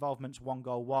involvements, 1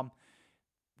 goal, 1.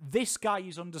 This guy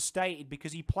is understated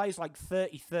because he plays like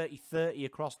 30-30-30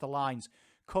 across the lines,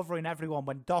 covering everyone.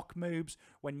 When Doc moves,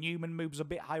 when Newman moves a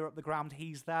bit higher up the ground,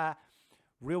 he's there.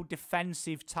 Real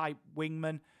defensive type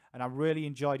wingman, and I really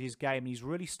enjoyed his game. He's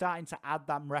really starting to add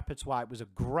that repertoire. It was a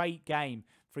great game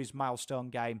for his milestone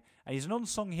game, and he's an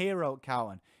unsung hero at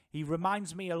Carlton. He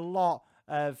reminds me a lot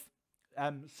of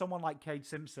someone like Cade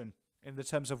Simpson in the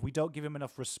terms of we don't give him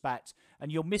enough respect, and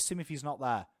you'll miss him if he's not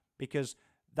there, because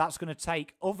that's going to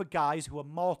take other guys who are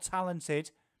more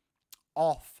talented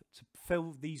off to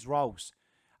fill these roles.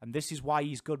 And this is why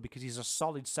he's good, because he's a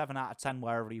solid 7 out of 10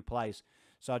 wherever he plays.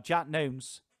 So Jack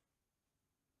Noons,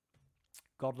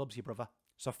 God loves you, brother.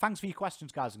 So thanks for your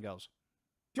questions, guys and girls.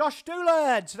 Josh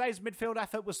Doolan, today's midfield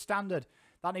effort was standard.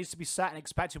 That needs to be set and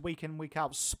expected week in, week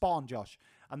out. Spot on, Josh.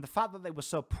 And the fact that they were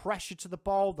so pressured to the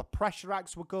ball, the pressure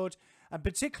acts were good, and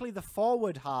particularly the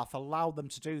forward half allowed them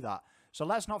to do that. So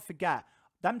let's not forget,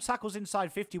 them tackles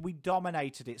inside 50, we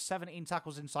dominated it. 17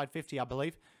 tackles inside 50, I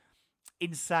believe.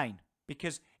 Insane.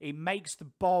 Because it makes the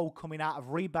ball coming out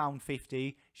of rebound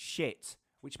 50 shit,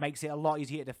 which makes it a lot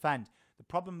easier to defend. The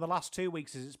problem the last 2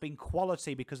 weeks is it's been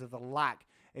quality because of the lack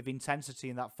of intensity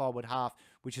in that forward half,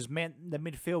 which has meant the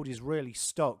midfield is really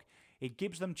stuck. It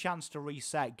gives them chance to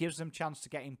reset, gives them chance to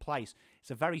get in place.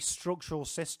 It's a very structural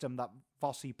system that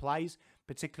Vossi plays,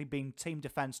 particularly being team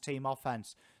defence, team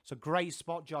offence. So great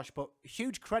spot, Josh, but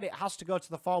huge credit has to go to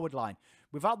the forward line.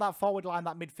 Without that forward line,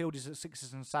 that midfield is at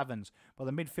 6s and 7s, but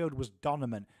the midfield was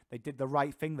dominant. They did the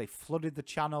right thing. They flooded the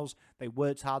channels. They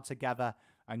worked hard together,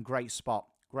 and great spot.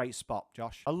 Great spot,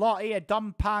 Josh. A lot here.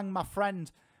 Dumpang, my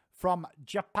friend from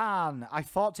Japan. I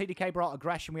thought TDK brought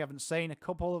aggression we haven't seen. A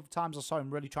couple of times I saw him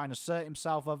really trying to assert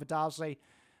himself over Darcy.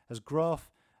 as growth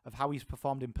of how he's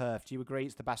performed in Perth. Do you agree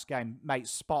it's the best game? Mate,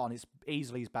 spot on. It's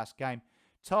easily his best game.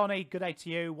 Tony, good day to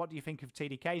you. What do you think of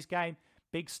TDK's game?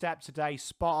 Big step today,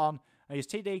 spot on. And is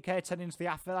TDK turning into the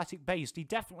athletic beast? He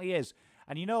definitely is.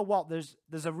 And you know what? There's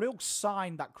a real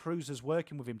sign that Cruiser's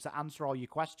working with him to answer all your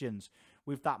questions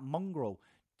with that mongrel.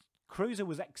 Cruiser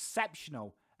was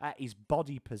exceptional at his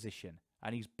body position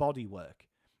and his body work,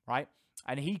 right?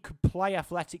 And he could play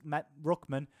athletic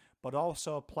ruckman, but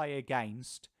also play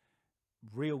against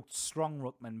real strong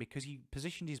ruckman because he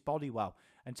positioned his body well.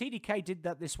 And TDK did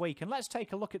that this week. And let's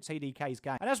take a look at TDK's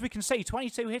game. And as we can see,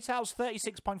 22 hit-outs,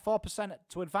 36.4%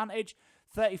 to advantage,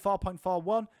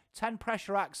 34.41, 10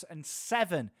 pressure acts, and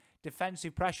 7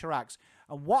 defensive pressure acts.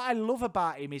 And what I love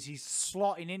about him is he's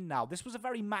slotting in now. This was a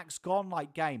very Max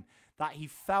Gawn-like game that he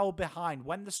fell behind.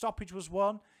 When the stoppage was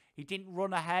won, he didn't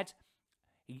run ahead.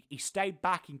 He stayed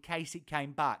back in case it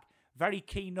came back. Very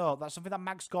key note. That's something that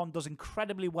Max Gawn does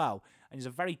incredibly well and is a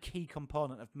very key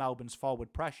component of Melbourne's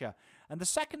forward pressure. And the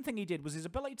second thing he did was his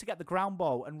ability to get the ground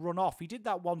ball and run off. He did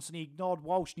that once and he ignored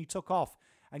Walsh and he took off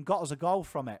and got us a goal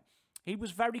from it. He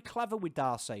was very clever with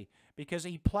Darcy because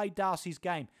he played Darcy's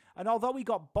game. And although he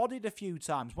got bodied a few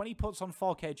times, when he puts on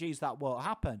 4 kgs, that won't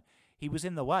happen. He was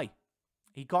in the way.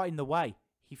 He got in the way.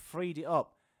 He freed it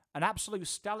up. An absolute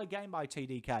stellar game by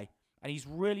TDK. And he's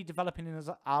really developing in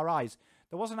our eyes.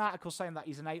 There was an article saying that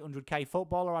he's an 800k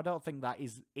footballer. I don't think that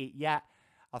is it yet.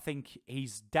 I think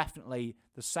he's definitely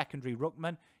the secondary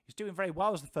ruckman. He's doing very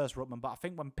well as the first ruckman, but I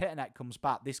think when PeterV comes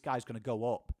back, this guy's going to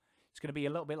go up. It's going to be a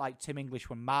little bit like Tim English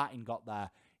when Martin got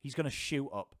there. He's going to shoot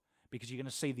up because you're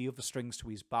going to see the other strings to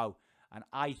his bow. And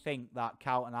I think that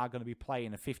Carlton are going to be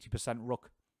playing a 50% ruck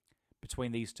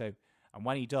between these two. And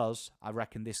when he does, I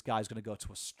reckon this guy's going to go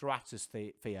to a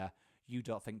stratosphere you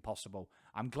don't think possible.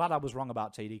 I'm glad I was wrong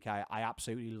about TDK. I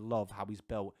absolutely love how he's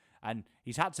built. And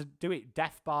he's had to do it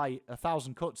death by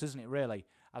 1,000 cuts, isn't it, really?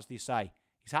 As they say.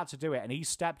 He's had to do it. And he's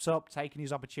stepped up, taking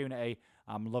his opportunity.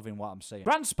 I'm loving what I'm seeing.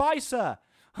 Grant Spicer.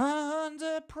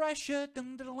 Under pressure.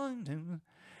 Dun, dun, dun, dun.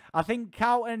 I think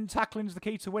Carlton tackling's the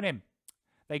key to winning.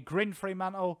 They grinded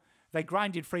Fremantle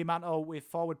with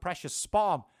forward pressure.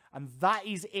 Spot on. And that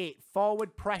is it.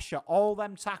 Forward pressure. All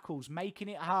them tackles. Making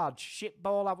it hard. Shit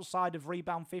ball outside of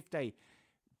rebound 50.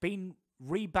 Being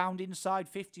rebound inside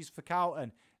 50s for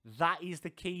Carlton. That is the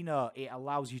keynote. It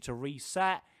allows you to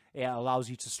reset. It allows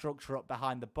you to structure up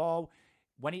behind the ball.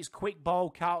 When it's quick ball,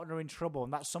 Carlton are in trouble.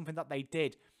 And that's something that they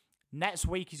did. Next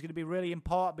week is going to be really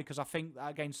important because I think that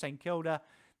against St Kilda,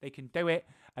 they can do it.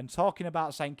 And talking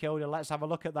about St Kilda, let's have a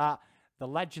look at that. The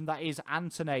legend that is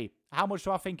Anthony. How much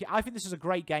do I think? I think this is a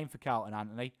great game for Carlton,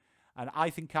 Anthony. And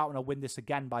I think Carlton will win this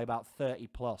again by about 30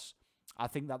 plus. I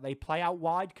think that they play out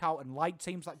wide. Carlton like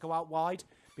teams that go out wide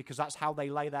because that's how they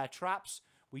lay their traps.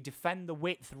 We defend the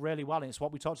width really well. And it's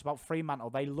what we talked about Fremantle.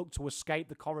 They look to escape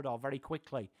the corridor very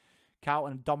quickly.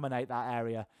 Carlton dominate that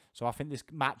area. So I think this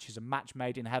match is a match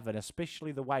made in heaven,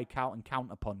 especially the way Carlton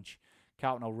counterpunch.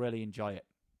 Carlton will really enjoy it.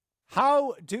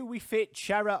 How do we fit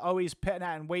Cerra, Owens, PeterV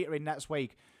and Whittaker in next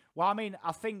week? Well, I mean,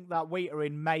 I think that Whittaker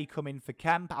may come in for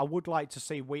Kemp. I would like to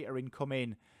see Whittaker come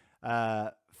in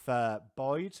for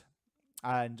Boyd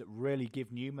and really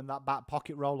give Newman that back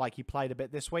pocket role like he played a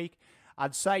bit this week.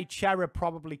 I'd say Cerra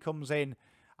probably comes in.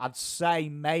 I'd say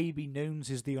maybe Nunes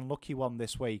is the unlucky one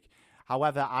this week.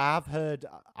 However, I have heard,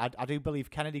 I do believe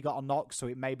Kennedy got a knock, so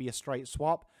it may be a straight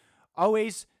swap.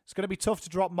 Owens, it's going to be tough to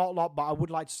drop Motlop, but I would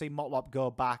like to see Motlop go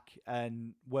back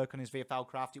and work on his VFL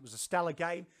craft. It was a stellar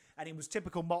game, and it was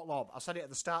typical Motlop. I said it at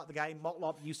the start of the game.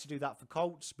 Motlop used to do that for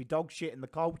Colts, be dog shit in the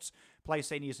Colts, play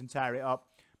seniors and tear it up.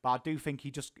 But I do think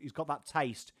he's got that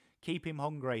taste. Keep him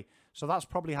hungry. So that's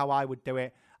probably how I would do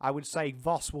it. I would say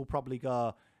Voss will probably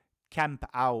go Kemp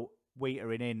out,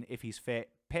 Whittaker in if he's fit,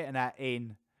 PeterV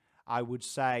in. I would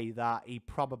say that he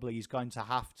probably is going to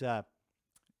have to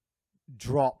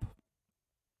drop.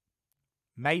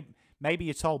 Maybe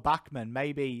you told Backman,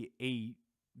 maybe he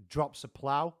drops a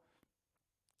plough.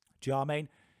 Do you know what I mean?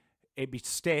 It'd be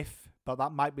stiff, but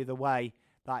that might be the way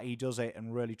that he does it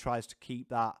and really tries to keep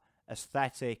that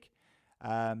aesthetic,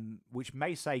 which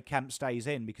may say Kemp stays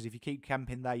in, because if you keep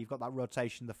Kemp in there, you've got that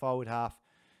rotation in the forward half.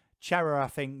 Cerra, I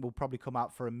think, will probably come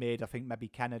out for a mid. I think maybe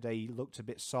Kennedy looked a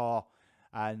bit sore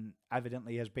and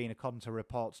evidently has been, according to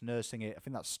reports, nursing it. I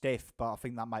think that's stiff, but I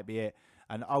think that might be it.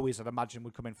 And always, I'd imagine,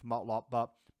 would come in for Motlop.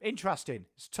 But interesting.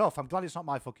 It's tough. I'm glad it's not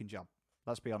my fucking job.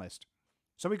 Let's be honest.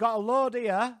 So we got a load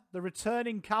here. The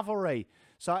returning cavalry.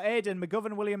 So Aiden,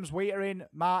 McGovern, Williams, Whittaker,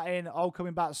 Martin, all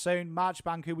coming back soon.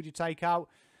 Marchbank, who would you take out?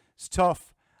 It's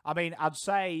tough. I mean, I'd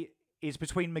say it's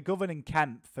between McGovern and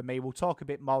Kemp for me. We'll talk a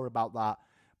bit more about that.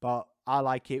 But I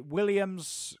like it.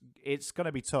 Williams, it's going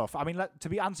to be tough. I mean,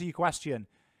 answer your question,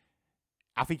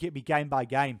 I think it'd be game by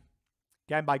game.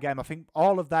 Game by game. I think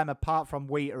all of them, apart from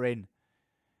Whittaker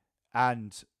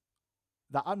and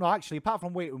that, no, actually, apart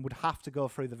from Whittaker, would have to go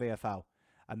through the VFL.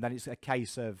 And then it's a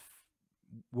case of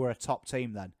we're a top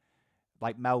team then.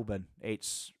 Like Melbourne,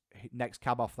 it's next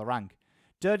cab off the rank.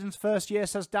 Durden's first year,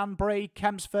 says Dan Bree.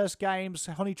 Kemp's first games.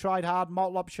 Honey tried hard.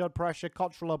 Motlop showed pressure.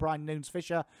 Cottrell, O'Brien, Nunes,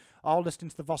 Fisher, all listening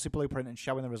to the Vossi blueprint and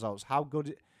showing the results. How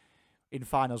good in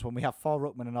finals when we have 4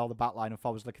 ruckmen and all the back line and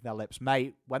forwards licking their lips.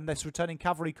 Mate, when this returning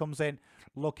cavalry comes in,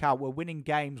 look out. We're winning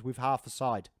games with half a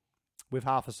side. With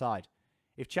half a side.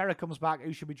 If Cherry comes back,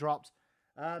 who should be dropped?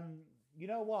 You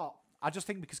know what? I just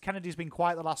think because Kennedy's been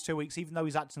quiet the last 2 weeks, even though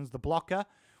he's acting as the blocker,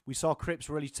 we saw Cripps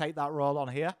really take that role on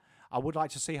here. I would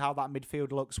like to see how that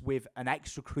midfield looks with an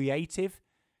extra creative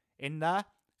in there.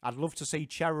 I'd love to see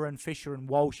Cherry and Fisher and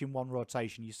Walsh in one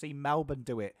rotation. You see Melbourne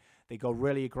do it. They go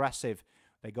really aggressive.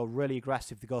 They go really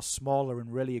aggressive. They go smaller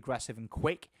and really aggressive and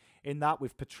quick in that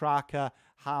with Petrarca,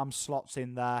 Harm slots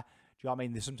in there. Do you know what I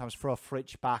mean? They sometimes throw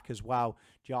Fritsch back as well.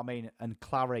 Do you know what I mean? And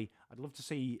Clary. I'd love to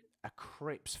see a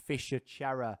Cripps, Fisher,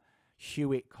 Cherry,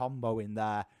 Hewitt combo in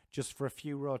there just for a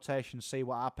few rotations, see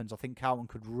what happens. I think Carlton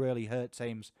could really hurt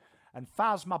teams. And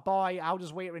Faz, my boy, how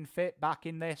does Whittaker fit back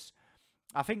in this?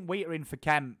 I think Whittaker for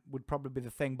Kemp would probably be the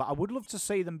thing, but I would love to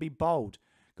see them be bold.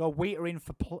 Go Whittaker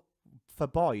for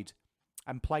Boyd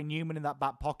and play Newman in that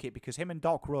back pocket because him and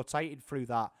Doc rotated through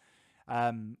that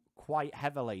quite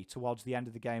heavily towards the end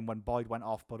of the game when Boyd went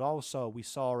off, but also we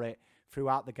saw it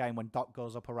throughout the game when Doc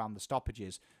goes up around the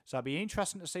stoppages. So it'd be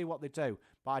interesting to see what they do,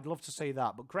 but I'd love to see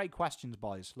that. But great questions,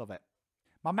 boys. Love it.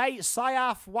 My mate,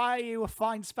 Syaf, why are you a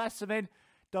fine specimen?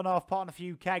 Don't know, I've put on a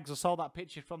few kegs. I saw that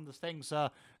picture from the thing, so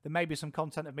there may be some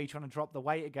content of me trying to drop the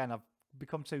weight again. I've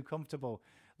become too comfortable.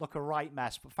 Look a right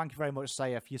mess, but thank you very much,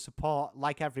 Syaf. Your support,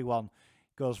 like everyone,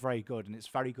 goes very good, and it's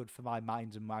very good for my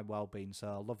mind and my well-being, so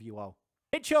I love you all.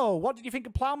 Mitchell, what did you think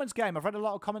of Plowman's game? I've read a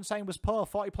lot of comments saying it was poor.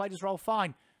 Thought he played his role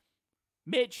fine.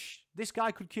 Mitch, this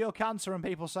guy could cure cancer, and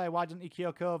people say, why didn't he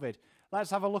cure COVID?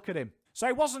 Let's have a look at him. So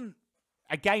it wasn't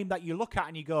a game that you look at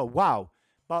and you go, wow.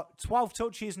 But 12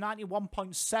 touches,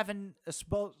 91.7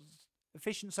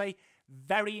 efficiency.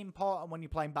 Very important when you're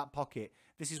playing back pocket.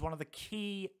 This is one of the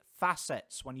key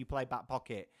facets when you play back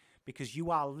pocket because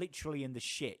you are literally in the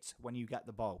shit when you get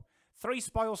the ball. 3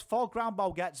 spoils, 4 ground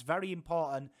ball gets, very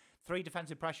important. 3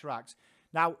 defensive pressure acts.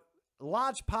 Now,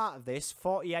 large part of this,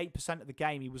 48% of the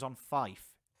game, he was on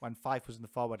Fife when Fife was in the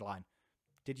forward line.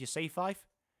 Did you see Fife?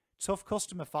 Tough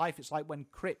customer Fife. It's like when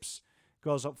Cripps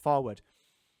goes up forward.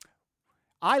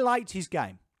 I liked his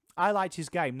game. I liked his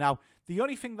game. Now, the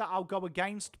only thing that I'll go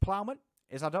against Plowman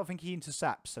is I don't think he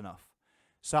intercepts enough.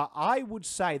 So I would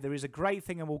say there is a great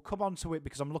thing, and we'll come on to it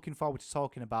because I'm looking forward to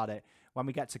talking about it when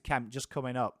we get to Kemp just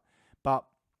coming up. But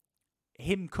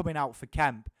him coming out for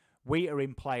Kemp, Whittaker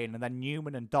in playing, and then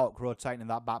Newman and Doc rotating in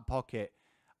that back pocket,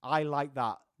 I like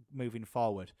that moving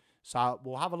forward. So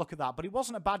we'll have a look at that. But it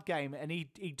wasn't a bad game, and he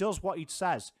does what he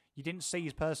says. You didn't see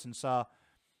his person, so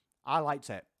I liked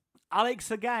it.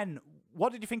 Alex, again,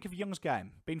 what did you think of Young's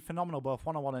game? Been phenomenal, both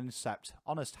one-on-one and intercept.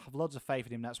 Honest, have loads of faith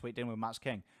in him next week dealing with Max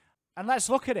King. And let's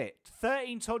look at it.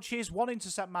 13 touches, 1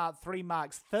 intercept mark, 3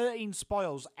 marks, 13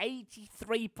 spoils,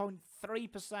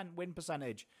 83.3% win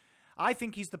percentage. I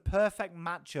think he's the perfect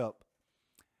matchup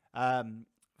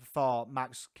for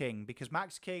Max King because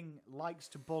Max King likes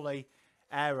to bully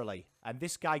airily, and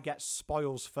this guy gets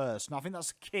spoils first. And I think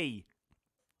that's key.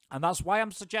 And that's why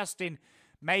I'm suggesting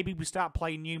maybe we start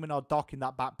playing Newman or Doc in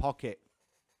that back pocket.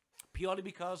 Purely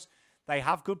because they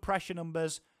have good pressure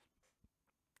numbers,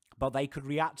 but they could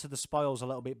react to the spoils a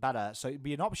little bit better. So it'd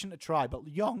be an option to try. But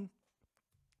Young,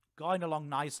 going along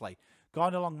nicely.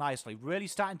 Going along nicely. Really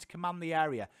starting to command the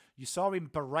area. You saw him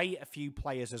berate a few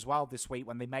players as well this week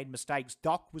when they made mistakes.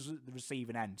 Doc was at the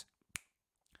receiving end.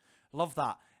 Love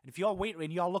that. And if you're Whittaker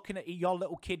and you're looking at your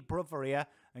little kid brother here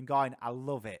and going, I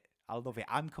love it. I love it.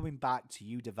 I'm coming back to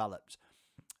you developed.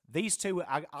 These two,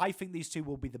 I think these two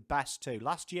will be the best two.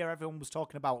 Last year, everyone was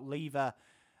talking about Lever,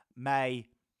 May,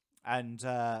 and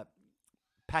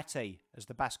Petty as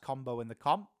the best combo in the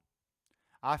comp.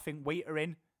 I think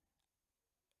Whittaker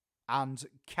and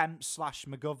Kemp /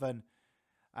 McGovern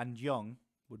and Young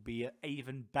would be an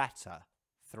even better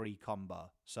 3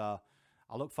 combo. So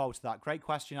I look forward to that. Great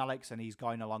question, Alex, and he's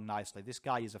going along nicely. This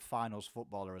guy is a finals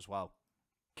footballer as well.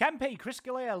 Kempy, Chris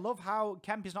Galea, love how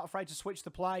Kemp is not afraid to switch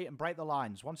the play and break the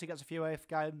lines. Once he gets a few AF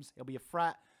games, he'll be a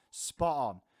threat. Spot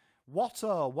on.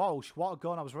 Walsh, what a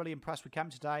gun. I was really impressed with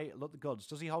Kemp today. Look the goods.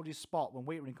 Does he hold his spot when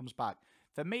Whittaker comes back?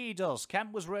 For me, he does.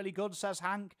 Kemp was really good, says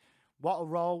Hank. What a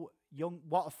role.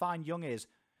 Young is.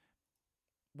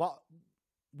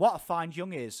 What a find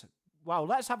Young is. Well,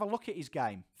 let's have a look at his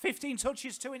game. 15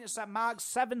 touches, 2 intercept marks,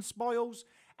 7 spoils,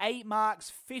 8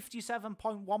 marks,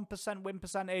 57.1% win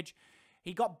percentage.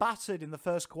 He got battered in the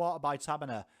first quarter by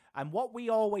Taberner. And what we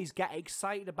always get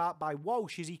excited about by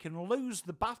Walsh is he can lose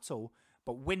the battle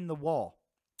but win the war.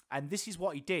 And this is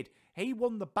what he did. He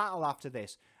won the battle after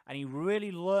this, and he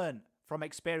really learned from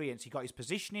experience. He got his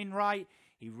positioning right.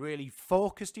 He really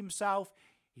focused himself.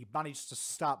 He managed to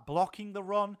start blocking the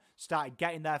run, started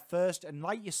getting there first. And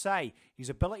like you say, his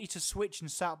ability to switch and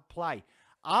set up play.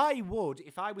 I would,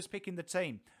 if I was picking the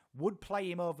team, would play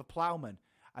him over Plowman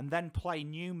and then play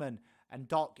Newman and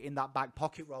Doc in that back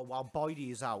pocket role while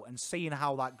Boydie is out and seeing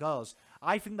how that goes.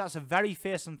 I think that's a very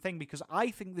fearsome thing because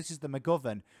I think this is the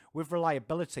McGovern with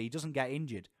reliability. He doesn't get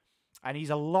injured. And he's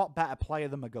a lot better player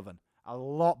than McGovern. A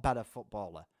lot better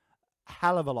footballer. A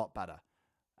hell of a lot better.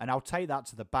 And I'll take that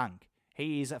to the bank.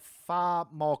 He is a far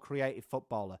more creative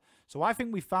footballer. So I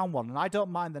think we found one. And I don't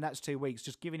mind the next 2 weeks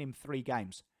just giving him 3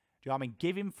 games. Do you know what I mean?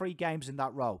 Give him 3 games in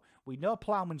that role. We know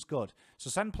Plowman's good. So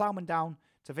send Plowman down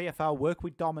to VFL, work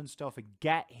with Dom and stuff, and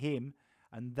get him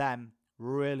and them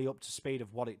really up to speed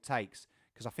of what it takes.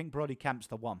 Because I think Brodie Kemp's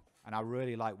the one. And I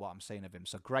really like what I'm seeing of him.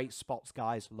 So great spots,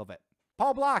 guys. Love it.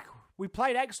 Paul Black, we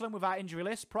played excellent with our injury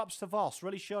list. Props to Voss.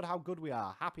 Really showed how good we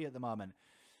are. Happy at the moment.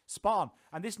 Spot on.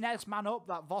 And this next man up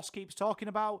that Voss keeps talking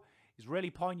about is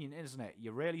really poignant, isn't it?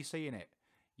 You're really seeing it.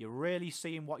 You're really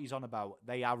seeing what he's on about.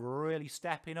 They are really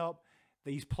stepping up.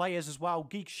 These players as well.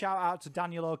 Geek shout out to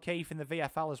Daniel O'Keefe in the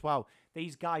VFL as well.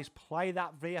 These guys play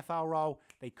that VFL role.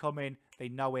 They come in. They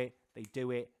know it. They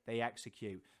do it. They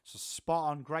execute. So spot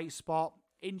on. Great spot.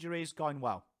 Injuries going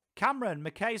well. Cameron,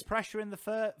 McKay's pressure in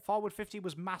the forward 50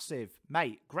 was massive.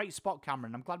 Mate, great spot,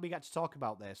 Cameron. I'm glad we get to talk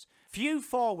about this. Few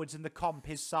forwards in the comp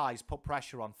his size put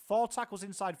pressure on. 4 tackles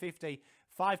inside 50,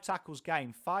 5 tackles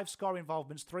game, 5 score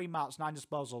involvements, 3 marks, 9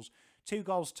 disposals, 2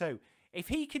 goals, 2. If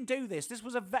he can do this,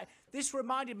 this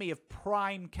reminded me of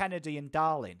prime Kennedy and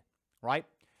Darling, right?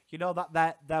 You know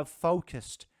that they're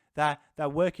focused. They're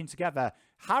working together.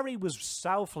 Harry was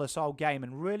selfless all game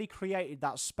and really created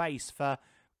that space for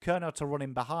Curnow to run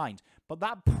in behind. But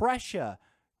that pressure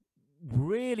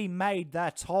really made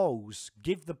their toes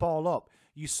give the ball up.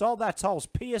 You saw their toes,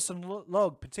 Pierce and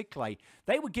Lug particularly,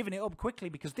 they were giving it up quickly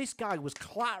because this guy was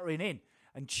clattering in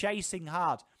and chasing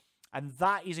hard. And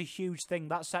that is a huge thing.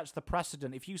 That sets the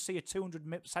precedent. If you see a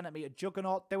 200-centimetre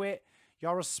juggernaut do it,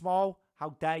 you're a small,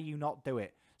 how dare you not do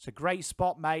it? It's a great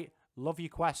spot, mate. Love your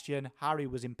question. Harry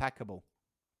was impeccable.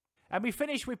 And we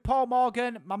finish with Paul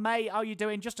Morgan. My mate, how you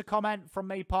doing? Just a comment from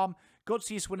me, Pom.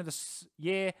 Gutsiest win of the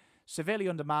year. Severely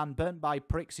undermanned, burnt by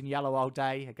pricks in yellow all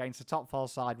day against the top 4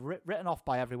 side. Written off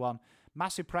by everyone.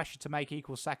 Massive pressure to make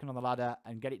equal second on the ladder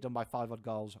and get it done by 5 odd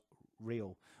goals.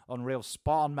 Real. Unreal.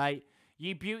 Spot on, mate.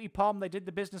 You beauty, Pom. They did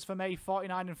the business for me.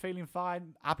 49 and feeling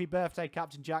fine. Happy birthday,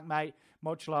 Captain Jack, mate.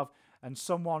 Much love. And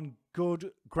someone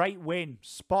good. Great win.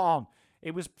 Spot on.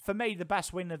 It was, for me, the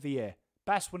best win of the year.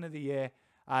 Best win of the year.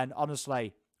 And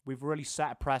honestly, we've really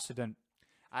set a precedent.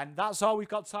 And that's all we've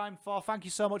got time for. Thank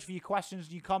you so much for your questions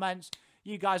and your comments.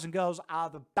 You guys and girls are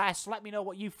the best. Let me know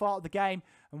what you thought of the game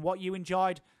and what you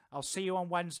enjoyed. I'll see you on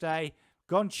Wednesday.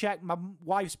 Go and check my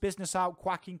wife's business out,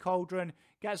 Quacking Cauldron.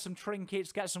 Get some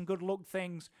trinkets, get some good luck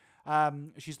things.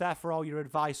 She's there for all your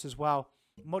advice as well.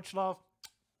 Much love.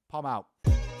 Pom out.